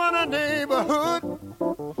all over the neighborhood.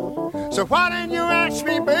 So why didn't you ask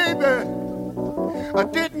me, baby? Or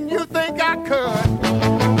didn't you think I could?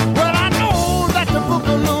 Well, I know that the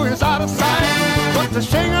boogaloo is out of sight, but the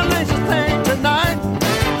shingling is a thing tonight.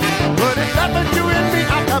 But if that was you and me,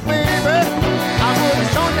 baby, I would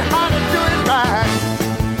have shown you how to do it right.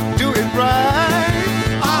 Do it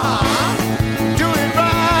right. Uh-huh. Do it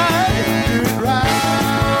right. Do it right.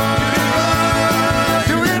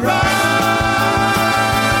 Do it right.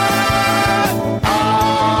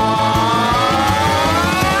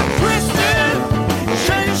 Twisted.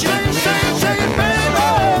 Shake, shake, shake, shake it, baby.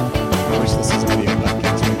 I wish this was a video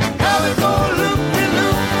podcast. Have it go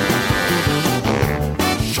loop-de-loop.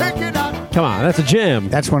 Shake it out. Come on, that's a jam.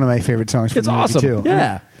 That's one of my favorite songs from It's the movie, awesome. too.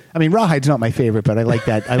 Yeah. I mean, Rawhide's not my favorite, but I like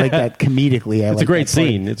that. I like that comedically. It's a great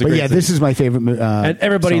scene. It's a but great yeah, scene. this is my favorite. And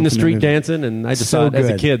everybody in the song from street movie. dancing, and I just So thought as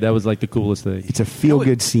a good. kid that was like the coolest thing. It's a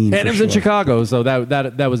feel-good scene. And for it was in sure. Chicago, so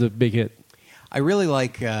that was a big hit. I really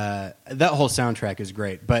like that whole soundtrack is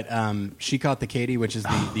great. But She Caught the Katy, which is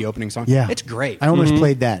the opening song, Yeah, it's great. I almost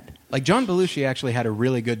played that. Like John Belushi actually had a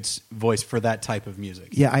really good voice for that type of music.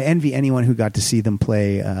 Yeah, I envy anyone who got to see them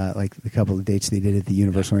play like the couple of dates they did at the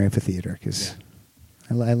Universal Amphitheater because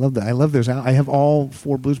I love that. I love those. I have all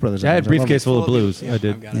 4 Blues Brothers. Yeah, I had a albums. briefcase full of Full of blues. yeah, I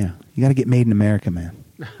did. I've got it. Yeah, you got to get made in America, man.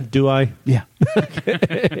 Do I? Yeah,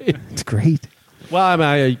 it's great. Well,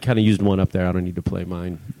 I kind of used one up there. I don't need to play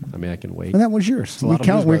mine. I mean, I can wait. And that was yours. a lot of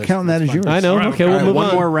Blues We're Brothers. counting that It's as yours. fun. I know. All right, Okay, all we'll right, move One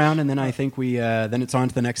on. more round, and then I think we then it's on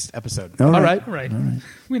to the next episode. All All right. All right.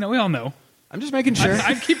 We all know. I'm just making sure.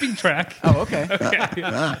 I'm keeping track. Oh, okay.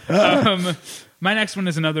 My next one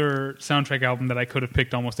is another soundtrack album that I could have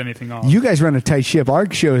picked almost anything off. You guys run a tight ship.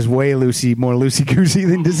 Our show is way more loosey goosey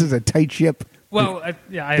than this is a tight ship. well, I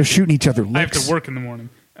They're have, shooting each other. I have Licks. to work in the morning.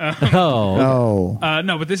 Oh. Oh,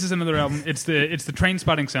 No, but this is another album. It's the Train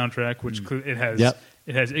Spotting soundtrack, which it has. Yep.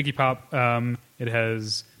 It has Iggy Pop. It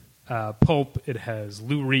has Pulp. It has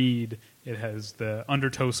Lou Reed. It has the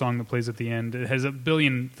Undertow song that plays at the end. It has a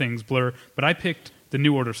billion things. Blur. But I picked the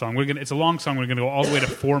New Order song. It's a long song. We're gonna go all the way to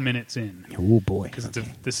 4 minutes in oh boy. because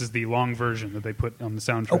this is the long version that they put on the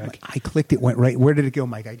Oh, soundtrack. I clicked it. Went right. Where did it go,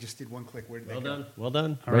 Mike? I just did one click. Where did it go? Well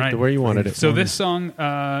done. All right right. to where you wanted it. So this song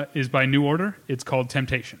is by New Order. It's called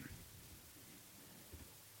Temptation.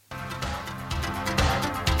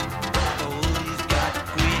 Oh, he's got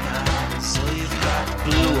green eyes, so he's got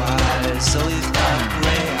blue eyes, so he's got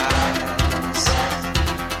gray eyes.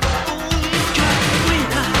 Oh, he's got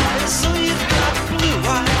green eyes, so he's got blue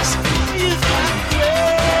eyes, he's got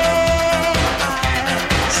gray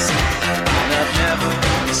eyes. And I've never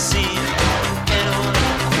seen anyone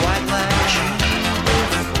quite like you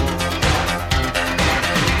before.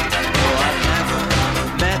 Oh, I've never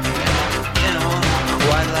met anyone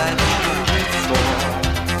quite like you before.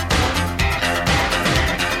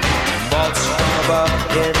 Faults from above,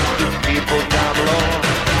 get to people down below.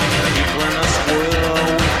 People in this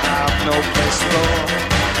world, we have no place to go.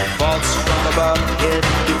 Faults from above, get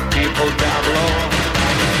to people down below.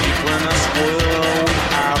 People in this world, we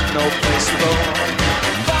have no place to go.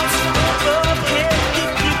 Faults from above, get to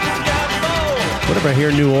people down below. Whenever I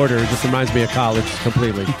hear New Order, it just reminds me of college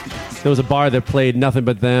completely. There was a bar that played nothing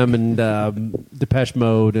but them and Depeche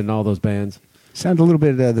Mode and all those bands. Sound a little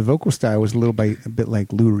bit. The vocal style was a bit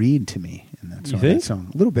like Lou Reed to me in that song. You think? That song.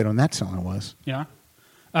 A little bit on that song. It was. Yeah.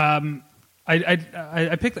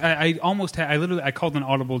 I picked. I almost had. I literally. I called an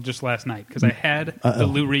audible just last night because I had the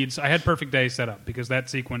Lou Reed's. I had Perfect Day set up because that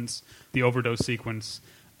sequence, the overdose sequence,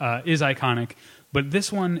 is iconic. But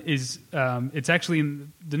this one is. It's actually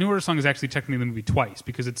the New Order song is actually technically in the movie twice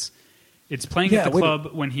because it's It's playing Yeah, at the wait a-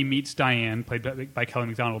 club when he meets Diane, played by Kelly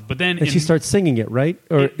MacDonald. But then And she starts singing it, right?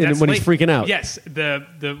 Or that's when he's late. freaking out. Yes,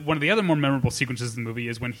 the one of the other more memorable sequences in the movie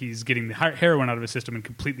is when he's getting the heroin out of his system and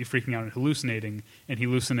completely freaking out and hallucinating, and he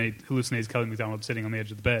hallucinates Kelly MacDonald sitting on the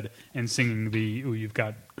edge of the bed and singing the "Ooh, you've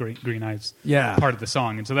got green eyes" Yeah. part of the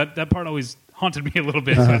song, and so that part always haunted me a little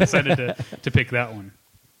bit. So I decided to pick that one,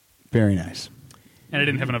 Very nice. and I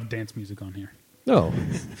didn't have enough dance music on here. No,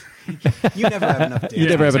 You never have enough dance. you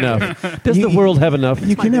never have enough. Does You- the world have enough? You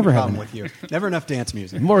That's my can big never have problem enough. with you. Never enough dance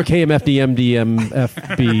music. More KMFD, MDM,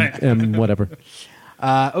 FB, whatever.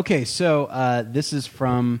 Okay, so this is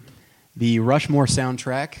from the Rushmore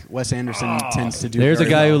soundtrack. Wes Anderson tends to do. There's a very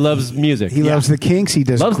guy well. who loves music. He loves the Kinks. He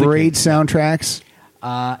does Loves the great Kinks. soundtracks.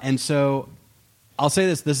 And so I'll say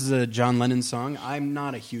this: this is a John Lennon song. I'm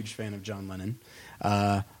not a huge fan of John Lennon.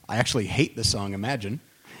 I actually hate the song "Imagine."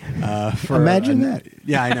 Imagine that.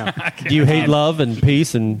 Yeah, I know. Do you hate love and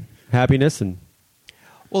peace and happiness and?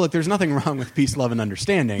 Well, look, there's nothing wrong with peace, love, and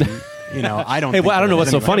understanding. You know, I don't. Hey, think well, I don't know there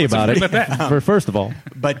what's is so anyway. funny about it. For first of all,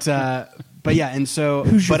 But yeah, and so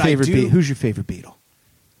Who's your but favorite? I do, Who's your favorite Beatle?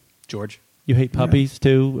 George? you hate puppies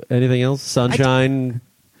too. Anything else? Sunshine,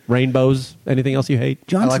 rainbows. Anything else you hate?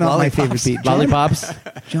 John's like not my favorite lollipops. Beatle. Lollipops.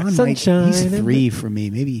 John, Sunshine he's and- 3 for me.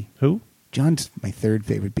 Maybe Who? John's my 3rd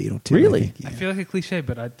favorite Beatle too. Really? I think, yeah. I feel like a cliche,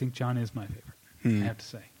 but I think John is my favorite. I have to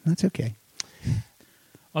say. That's okay.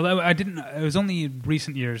 Although I didn't, it was only in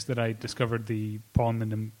recent years that I discovered the Paul and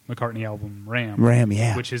Linda McCartney album Ram. Ram,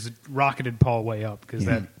 yeah. Which has rocketed Paul way up because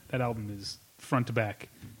Yeah. that album is front to back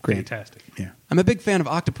Great. fantastic. Yeah. I'm a big fan of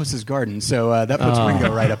Octopus's Garden, so that puts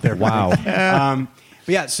Ringo right up there. for Wow. me.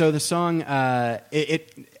 But yeah, so the song,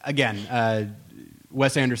 again,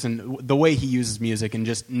 Wes Anderson, the way he uses music and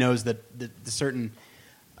just knows that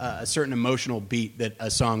a certain emotional beat that a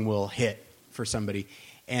song will hit for somebody.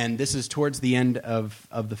 And this is towards the end of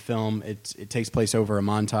the film. It takes place over a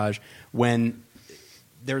montage when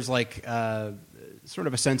there's like sort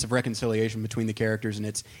of a sense of reconciliation between the characters, and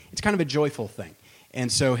it's kind of a joyful thing. And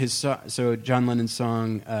so so John Lennon's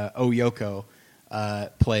song "Oh Yoko"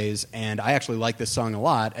 plays, and I actually like this song a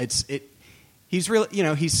lot. He's really,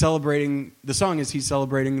 he's celebrating. The song is he's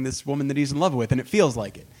celebrating this woman that he's in love with, and it feels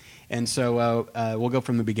like it. And so we'll go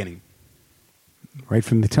from the beginning. Right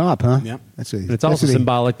from the top, huh? Yep. That's what, But it's also that's what he-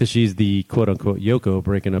 symbolic that she's the quote unquote Yoko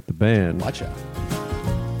breaking up the band. Watch out.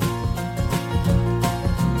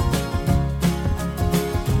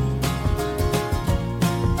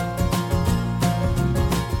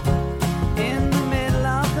 In the middle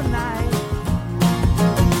of the night.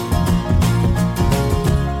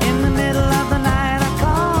 In the middle of the night, I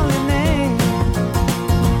call your name.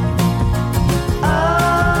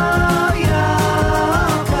 Oh,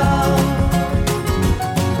 Yoko.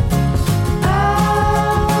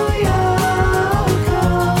 Oh, Yoko.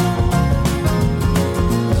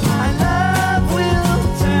 My love will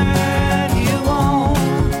turn you on.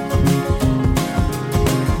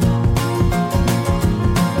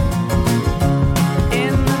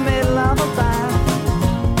 In the middle of a bath.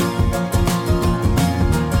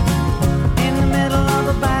 In the middle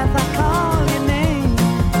of a bath, I call your name.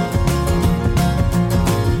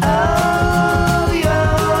 Oh,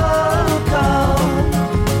 Yoko.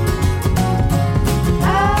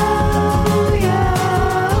 Oh,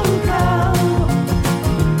 Yoko.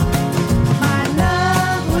 My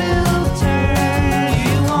love will turn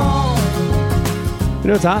you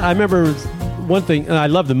on. I remember one thing. And I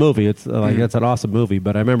love the movie. It's like that's an awesome movie.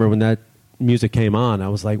 But I remember when that music came on, I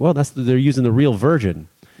was like, well, they're using the real version.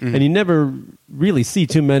 And you never really see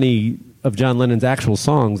too many of John Lennon's actual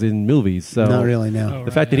songs in movies. So Not really, no. The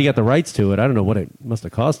fact that he got the rights to it, I don't know what it must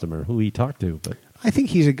have cost him or who he talked to, but I think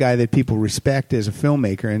he's a guy that people respect as a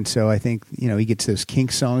filmmaker, and so I think he gets those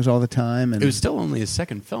Kinks songs all the time. And It was still only his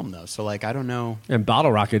second film, though, so I don't know. and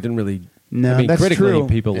Bottle Rocket didn't really. no, I mean, that's critically, true.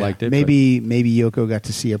 people Yeah. liked it. Maybe Yoko got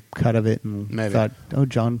to see a cut of it and Maybe. thought, oh,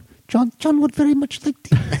 John would very much like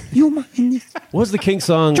the humor in this. but what was the King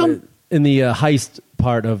song John- in the heist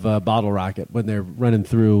part of Bottle Rocket when they're running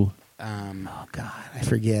through? Oh God, I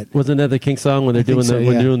forget. Wasn't that the King song when they're think doing so, when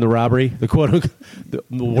yeah. they're doing the robbery, the quote, the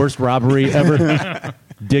worst robbery ever?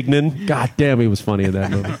 Dignan, God damn, he was funny in that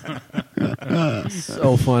movie.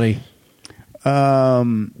 So funny.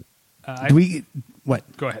 Do we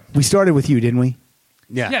what? Go ahead. We started with you, didn't we?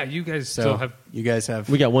 Yeah. Yeah, you guys So still have. you guys have.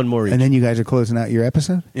 We got one more each. And then you guys are closing out your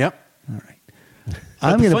episode. Yep. All right. But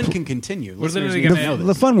I'm the gonna fun pl- can continue. We're Listeners literally need gonna to know end this.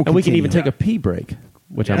 the fun will and we can continue. even take a pee break,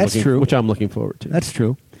 which I'm That's looking, true. which I'm looking forward to. That's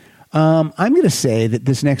true. I'm going to say that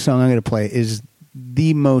this next song I'm going to play is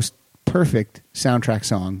the most perfect soundtrack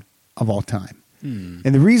song of all time. And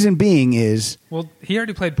the reason being is, Well, he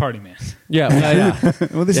already played Party Man. Yeah, yeah.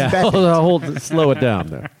 well, this Yeah, is back. slow it down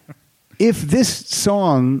there. If this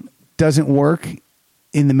song doesn't work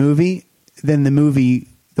in the movie, then the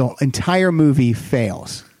entire movie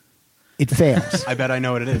fails. It fails. I bet I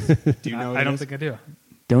know what it is. Do you know what I it don't is? think I do.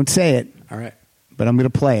 Don't say it, All right. but I'm going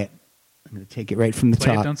to play it. I'm going to take it right from the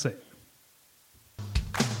Play top. it, don't say it.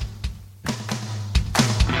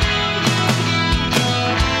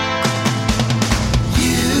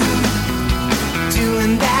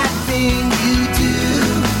 Doing that thing you do,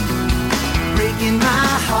 breaking my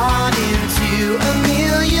heart into a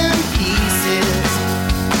million pieces,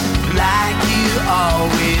 like you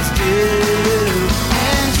always do.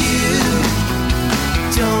 And you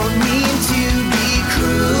don't mean to be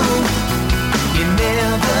cruel. You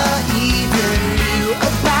never even knew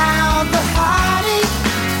about the heartache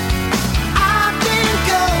I've been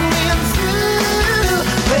going through.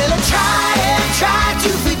 Well, I try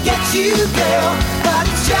to forget you, girl, but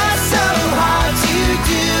it's just so hard to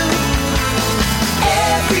do.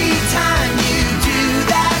 Every time you do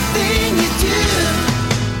that thing you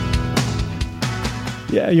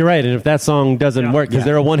do. Yeah, you're right. And if that song doesn't Yeah. work, because Yeah.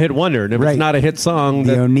 they're a one-hit wonder, and if Right. it's not a hit song,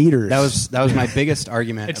 The that, Oneaters. That was my biggest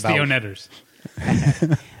argument. It's about, the Onetters.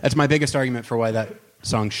 That's my biggest argument for why that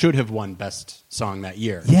song should have won Best Song that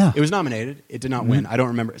year. Yeah. It was nominated. It did not win. I don't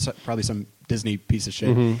remember. It's probably some Disney piece of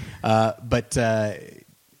shit. But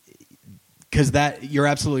because that, you're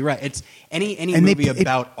absolutely right. It's any And they movie put-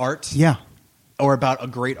 about art, Yeah. or about a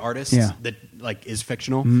great artist Yeah. that like is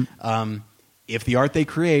fictional. If the art they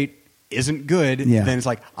create isn't good, Yeah. then it's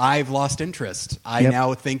like, I've lost interest. I Yep.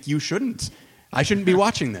 now think you shouldn't. I shouldn't be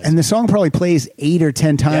watching this. And the song probably plays 8 or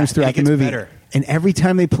 10 times Yeah, throughout and it the gets movie. better. And every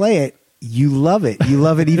time they play it, you love it. You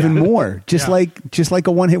love it even more. Just Yeah. like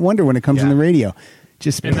a one-hit wonder when it comes on Yeah. the radio.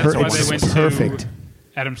 Just And that's why it's they went perfect. to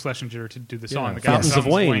Adam Schlesinger to do the Yeah, song. The guy Fountains from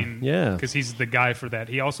of Wayne. Yeah. because he's the guy for that.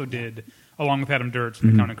 He also did, along with Adam Duritz from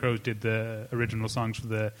Mm-hmm. The Counting Crows, did the original songs for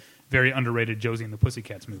the very underrated Josie and the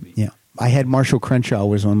Pussycats movie. Yeah, I had Marshall Crenshaw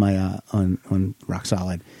was on my on Rock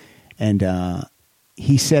Solid, and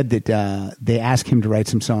he said that they asked him to write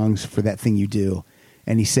some songs for that thing you do,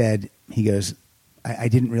 and he goes, I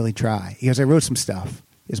didn't really try. He goes, I wrote some stuff,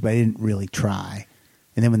 he goes, but I didn't really try.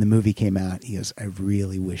 And then when the movie came out, he goes, I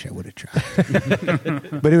really wish I would have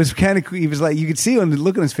tried. But it was kind of, he was like, you could see on the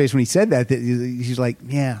look on his face when he said that he's like,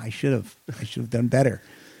 yeah, I should have done better.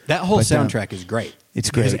 that whole But, soundtrack is great. It's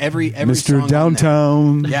Because great. every Mr. song on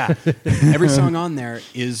Downtown. there- yeah, every song on there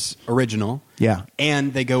is original. Yeah.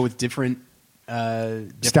 and they go with different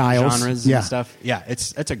Styles. genres Yeah. and stuff. Yeah,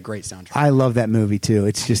 it's a great soundtrack. I love that movie too.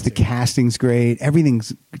 It's just the casting's great.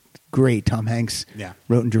 Everything's great. Tom Hanks Yeah.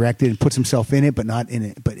 wrote and directed and puts himself in it, but not in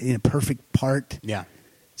it, but in a perfect part. Yeah,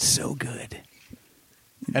 So good.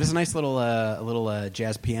 that is a nice little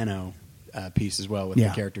jazz piano piece as well with Yeah.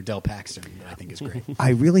 the character Del Paxton that I think is great.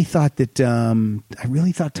 I really thought that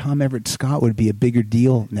Tom Everett Scott would be a bigger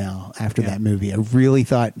deal now after Yeah. that movie. I really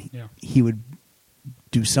thought Yeah. he would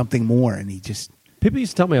do something more, and he just. people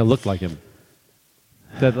used to tell me I looked like him.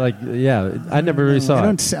 That like, yeah, I never really saw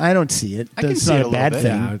it. I don't see it. I can It's see not it a a bad little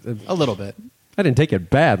thing. bit. Yeah, A little bit. I didn't take it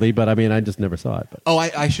badly, but I mean, I just never saw it. But. Oh,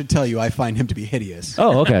 I should tell you, I find him to be hideous.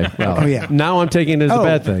 Oh, okay. Well, Oh, yeah. Now I'm taking it as a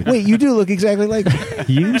bad thing. Wait, you do look exactly like him.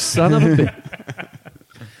 You son of a bitch.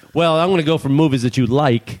 Well, I'm going to go for movies that you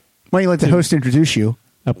like. Why don't you let the host introduce you?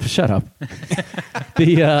 Shut up.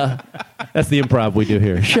 That's the improv we do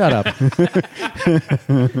here. Shut up.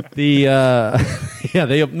 Yeah,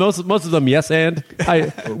 they most of them yes and I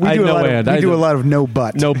do no a lot and. of, I we do a lot of no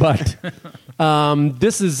but. no but.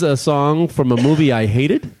 This is a song from a movie I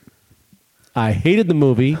hated. I hated the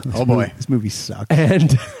movie, Oh boy, This movie sucks.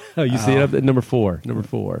 and you see it up at number 4. Number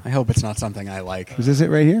 4. I hope it's not something I like. Was this it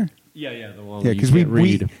right here? Yeah, the one Yeah, because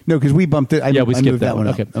we bumped it. we I skipped moved that one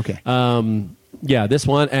one. up. Okay. Okay. Yeah, this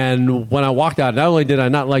one. And when I walked out, not only did I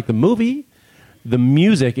not like the movie, the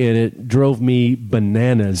music in it drove me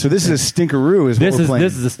bananas. So this is a stinkeroo. Is what we're playing.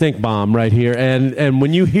 This is a stink bomb right here. And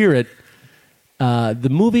when you hear it, the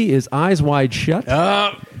movie is Eyes Wide Shut.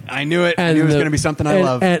 Oh, I knew it. I knew it was going to be something I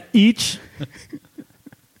love. And each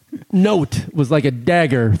note was like a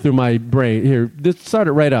dagger through my brain. Here, this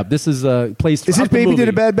started right up. This is placed. Is this throughout the Baby movie. Did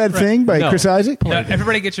a Bad Thing by No. Chris Isaac? Now,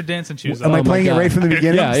 everybody get your dancing shoes Am on. I playing it God. right from the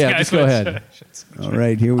beginning? Yeah, just go ahead. All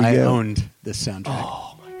right, here we I go. owned this soundtrack.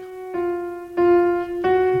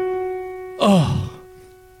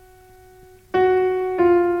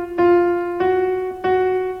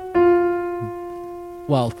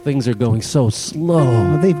 Well, things are going so slow.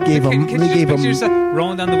 Well, they gave him. Can They you gave just picture him. yourself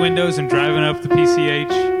rolling down the windows and driving up the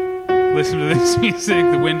PCH, listen to this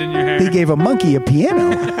music, the wind in your hair? They gave a monkey a piano.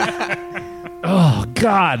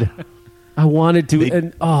 God. I wanted to,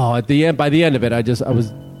 and at the end, by the end of it, I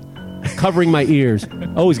was covering my ears.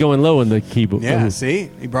 Always going low in the keyboard. Yeah, see?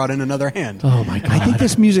 He brought in another hand. Oh my God. I think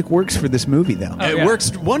this music works for this movie, though. Oh, It yeah.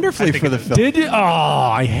 works wonderfully for the film. Did it? Oh,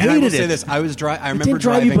 I hated And I will it. say this. I remember didn't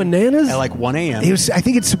drive you driving bananas? at like 1 a.m. I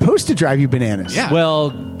think it's supposed to drive you bananas. Yeah.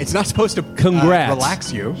 Well, It's not supposed to Congrats.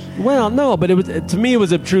 relax you. well, no, but to me it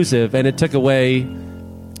was obtrusive, and it took away.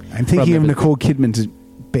 I'm thinking From of it. Nicole Kidman's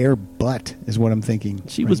bare butt, is what I'm thinking.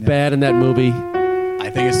 She right was now. bad in that movie. I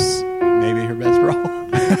think it's maybe her best role.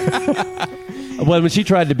 Well, when she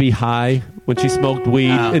tried to be high, when she smoked weed,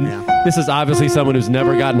 and yeah. this is obviously someone who's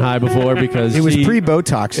never gotten high before because It was she-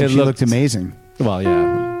 pre-Botox, and it she looked amazing. Well,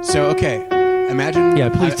 yeah, So, okay. Imagine. yeah.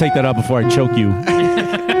 Please take that out before I choke you.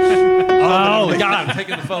 Oh God, I'm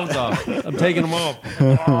taking the phones off. I'm taking them off.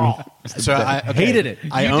 So I okay. Hated it.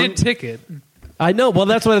 I You own, did ticket. I know. Well,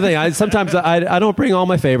 that's one of the things. Sometimes I don't bring all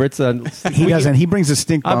my favorites. And He doesn't. He brings a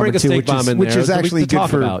stink bomb I bring or a two, stink bomb in which there, is so we actually can good talk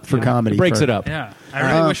for, about, for you know, comedy. It breaks for- it up. Yeah,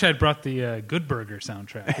 I really wish I'd brought the Good Burger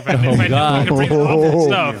soundtrack. If I, Oh, if I God. knew we could bring all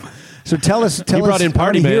that stuff. So tell us. brought us. in I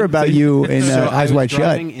Party wanna hear Man. about you in So I Eyes was Wide Shut.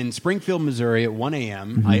 driving in Springfield, Missouri at 1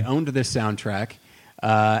 a.m. I owned this soundtrack,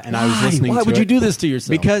 and I was listening Why to would it. you do this to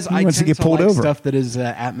yourself? Because He I wants to tend get pulled like over. stuff that is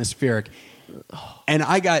atmospheric, and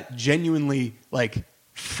I got genuinely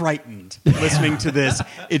frightened listening to this.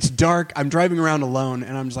 It's dark. I'm driving around alone,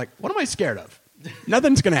 and I'm just like, what am I scared of?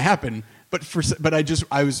 Nothing's going to happen. But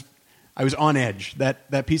I was on edge.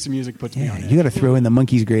 That piece of music puts me on edge. You got to throw in the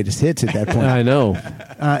Monkey's greatest hits at that point. I know.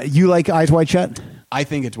 You like Eyes Wide Shut? I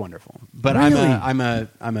think it's wonderful, but Really? I'm a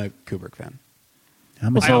Kubrick fan.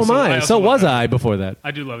 I'm Well, a- so also- am I I. also So love was that. I before that.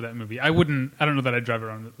 I do love that movie. I don't know that I'd drive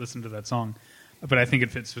around and listen to that song, but I think it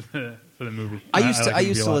fits for the movie. I used like the to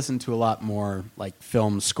movie a lot. listen to a lot more like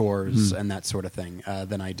film scores and that sort of thing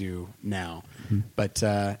than I do now. But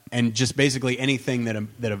and just basically anything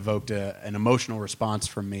that evoked an emotional response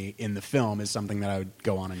from me in the film is something that I would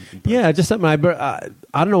go on and purchase. Yeah, just something I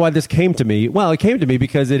don't know why this came to me. Well, it came to me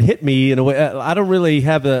because it hit me in a way. I don't really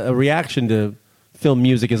have a reaction to film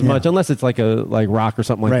music as much, unless it's like rock or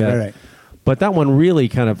something like that. Right. But that one really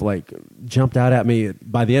kind of like jumped out at me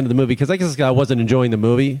by the end of the movie because I guess I wasn't enjoying the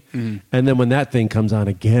movie, and then when that thing comes on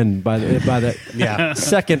again by the Yeah.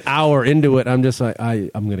 second hour into it, I'm just like I'm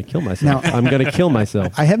going to kill myself. Now- I'm going to kill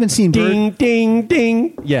myself. I haven't seen Ding, ding,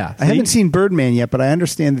 ding. Yeah, I haven't seen Birdman yet, but I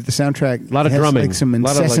understand that the soundtrack A lot of has drumming. like some A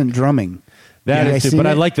lot of, incessant drumming. that. Have you Is guys too, but seen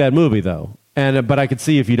I it? like that movie though, and but I could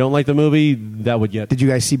see if you don't like the movie, that would get. Did you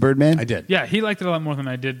guys see Birdman? I did. Yeah, he liked it a lot more than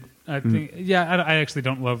I did. I think. Yeah, I actually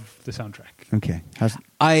don't love the soundtrack. Okay. How's,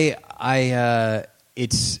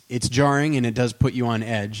 It's jarring and it does put you on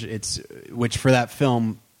edge. Which for that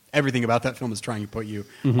film, everything about that film is trying to put you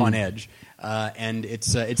on edge, and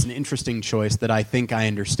it's an interesting choice that I think I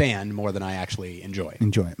understand more than I actually enjoy.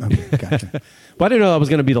 enjoy it. Okay, gotcha. Well, I didn't know that was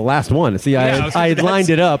going to be the last one. See, Yeah, I had lined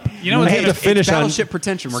it up. You know, I it's- had to it's finish it's on. Battleship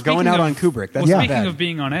Pretension. We're Speaking going out of- on Kubrick. That's well, not speaking bad. of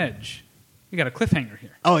being on edge, we got a cliffhanger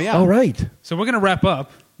here. Oh yeah. All right. So we're going to wrap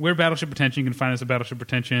up. We're Battleship Pretension. You can find us at Battleship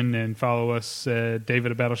Pretension and follow us, David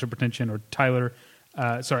at Battleship Pretension or Tyler.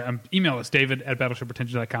 Email us, David at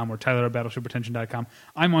battleshippretension.com or Tyler at battleshippretension.com.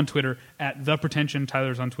 I'm on Twitter at The Pretension.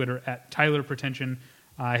 Tyler's on Twitter at Tyler Pretension.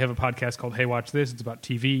 I have a podcast called Hey Watch This. It's about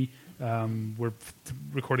TV. We're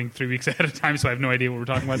recording 3 weeks ahead of time, so I have no idea what we're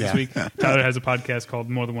talking about this week. Tyler has a podcast called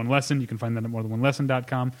More Than One Lesson. You can find that at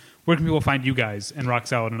morethanonelesson.com. Where can people find you guys and Rock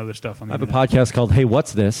Salad and other stuff on the I have a internet? podcast called Hey,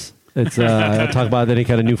 What's This? It's I talk about any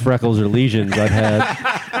kind of new freckles or lesions I've had.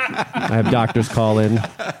 I have doctors call in.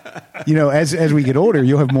 You know, as we get older,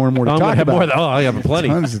 you'll have more and more to I'm talk gonna have about. more. I have plenty.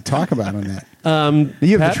 Tons to talk about on that.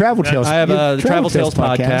 You have Pat, the Travel Tales. I have you the Travel Tales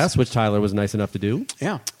podcast, which Tyler was nice enough to do.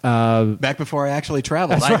 Yeah. Back before I actually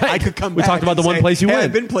traveled, That's right. I could come We back. talked about and the one say, place you hey, went.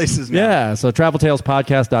 I've been places now. Yeah, so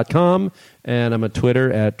traveltalespodcast.com, and I'm at Twitter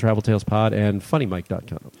at traveltalespod and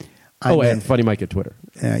funnymike.com. And Funny Mike at Twitter.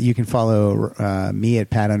 You can follow me at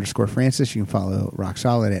Pat_Francis. You can follow Rock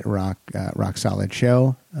Solid at Rock Solid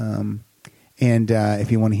Show. And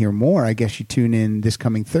if you want to hear more, I guess you tune in this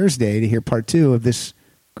coming Thursday to hear part 2 of this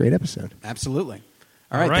great episode. Absolutely.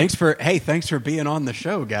 All right. All right. Thanks for being on the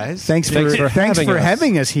show, guys. Thanks for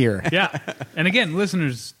having us here. Yeah. And again,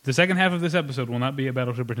 listeners, the second half of this episode will not be a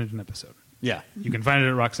Battleship Pretension episode. Yeah. You can find it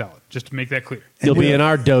at Rock Salad, just to make that clear. You'll be in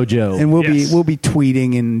our dojo. And we'll Yes. be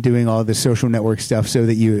tweeting and doing all the social network stuff so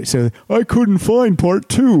I couldn't find part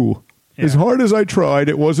 2. Yeah. As hard as I tried,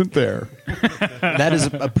 it wasn't there. That is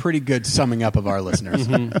a pretty good summing up of our listeners.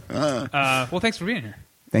 Well, thanks for being here.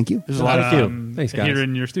 Thank you. There's a lot of you. Thanks, guys. Here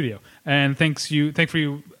in your studio. And thanks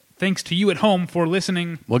to you at home for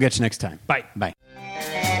listening. We'll get you next time. Bye. Bye.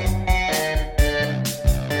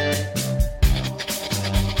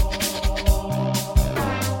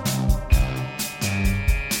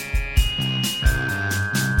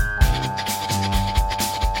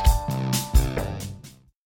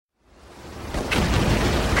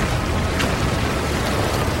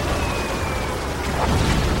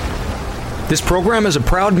 This program is a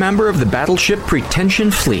proud member of the Battleship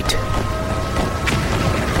Pretension Fleet.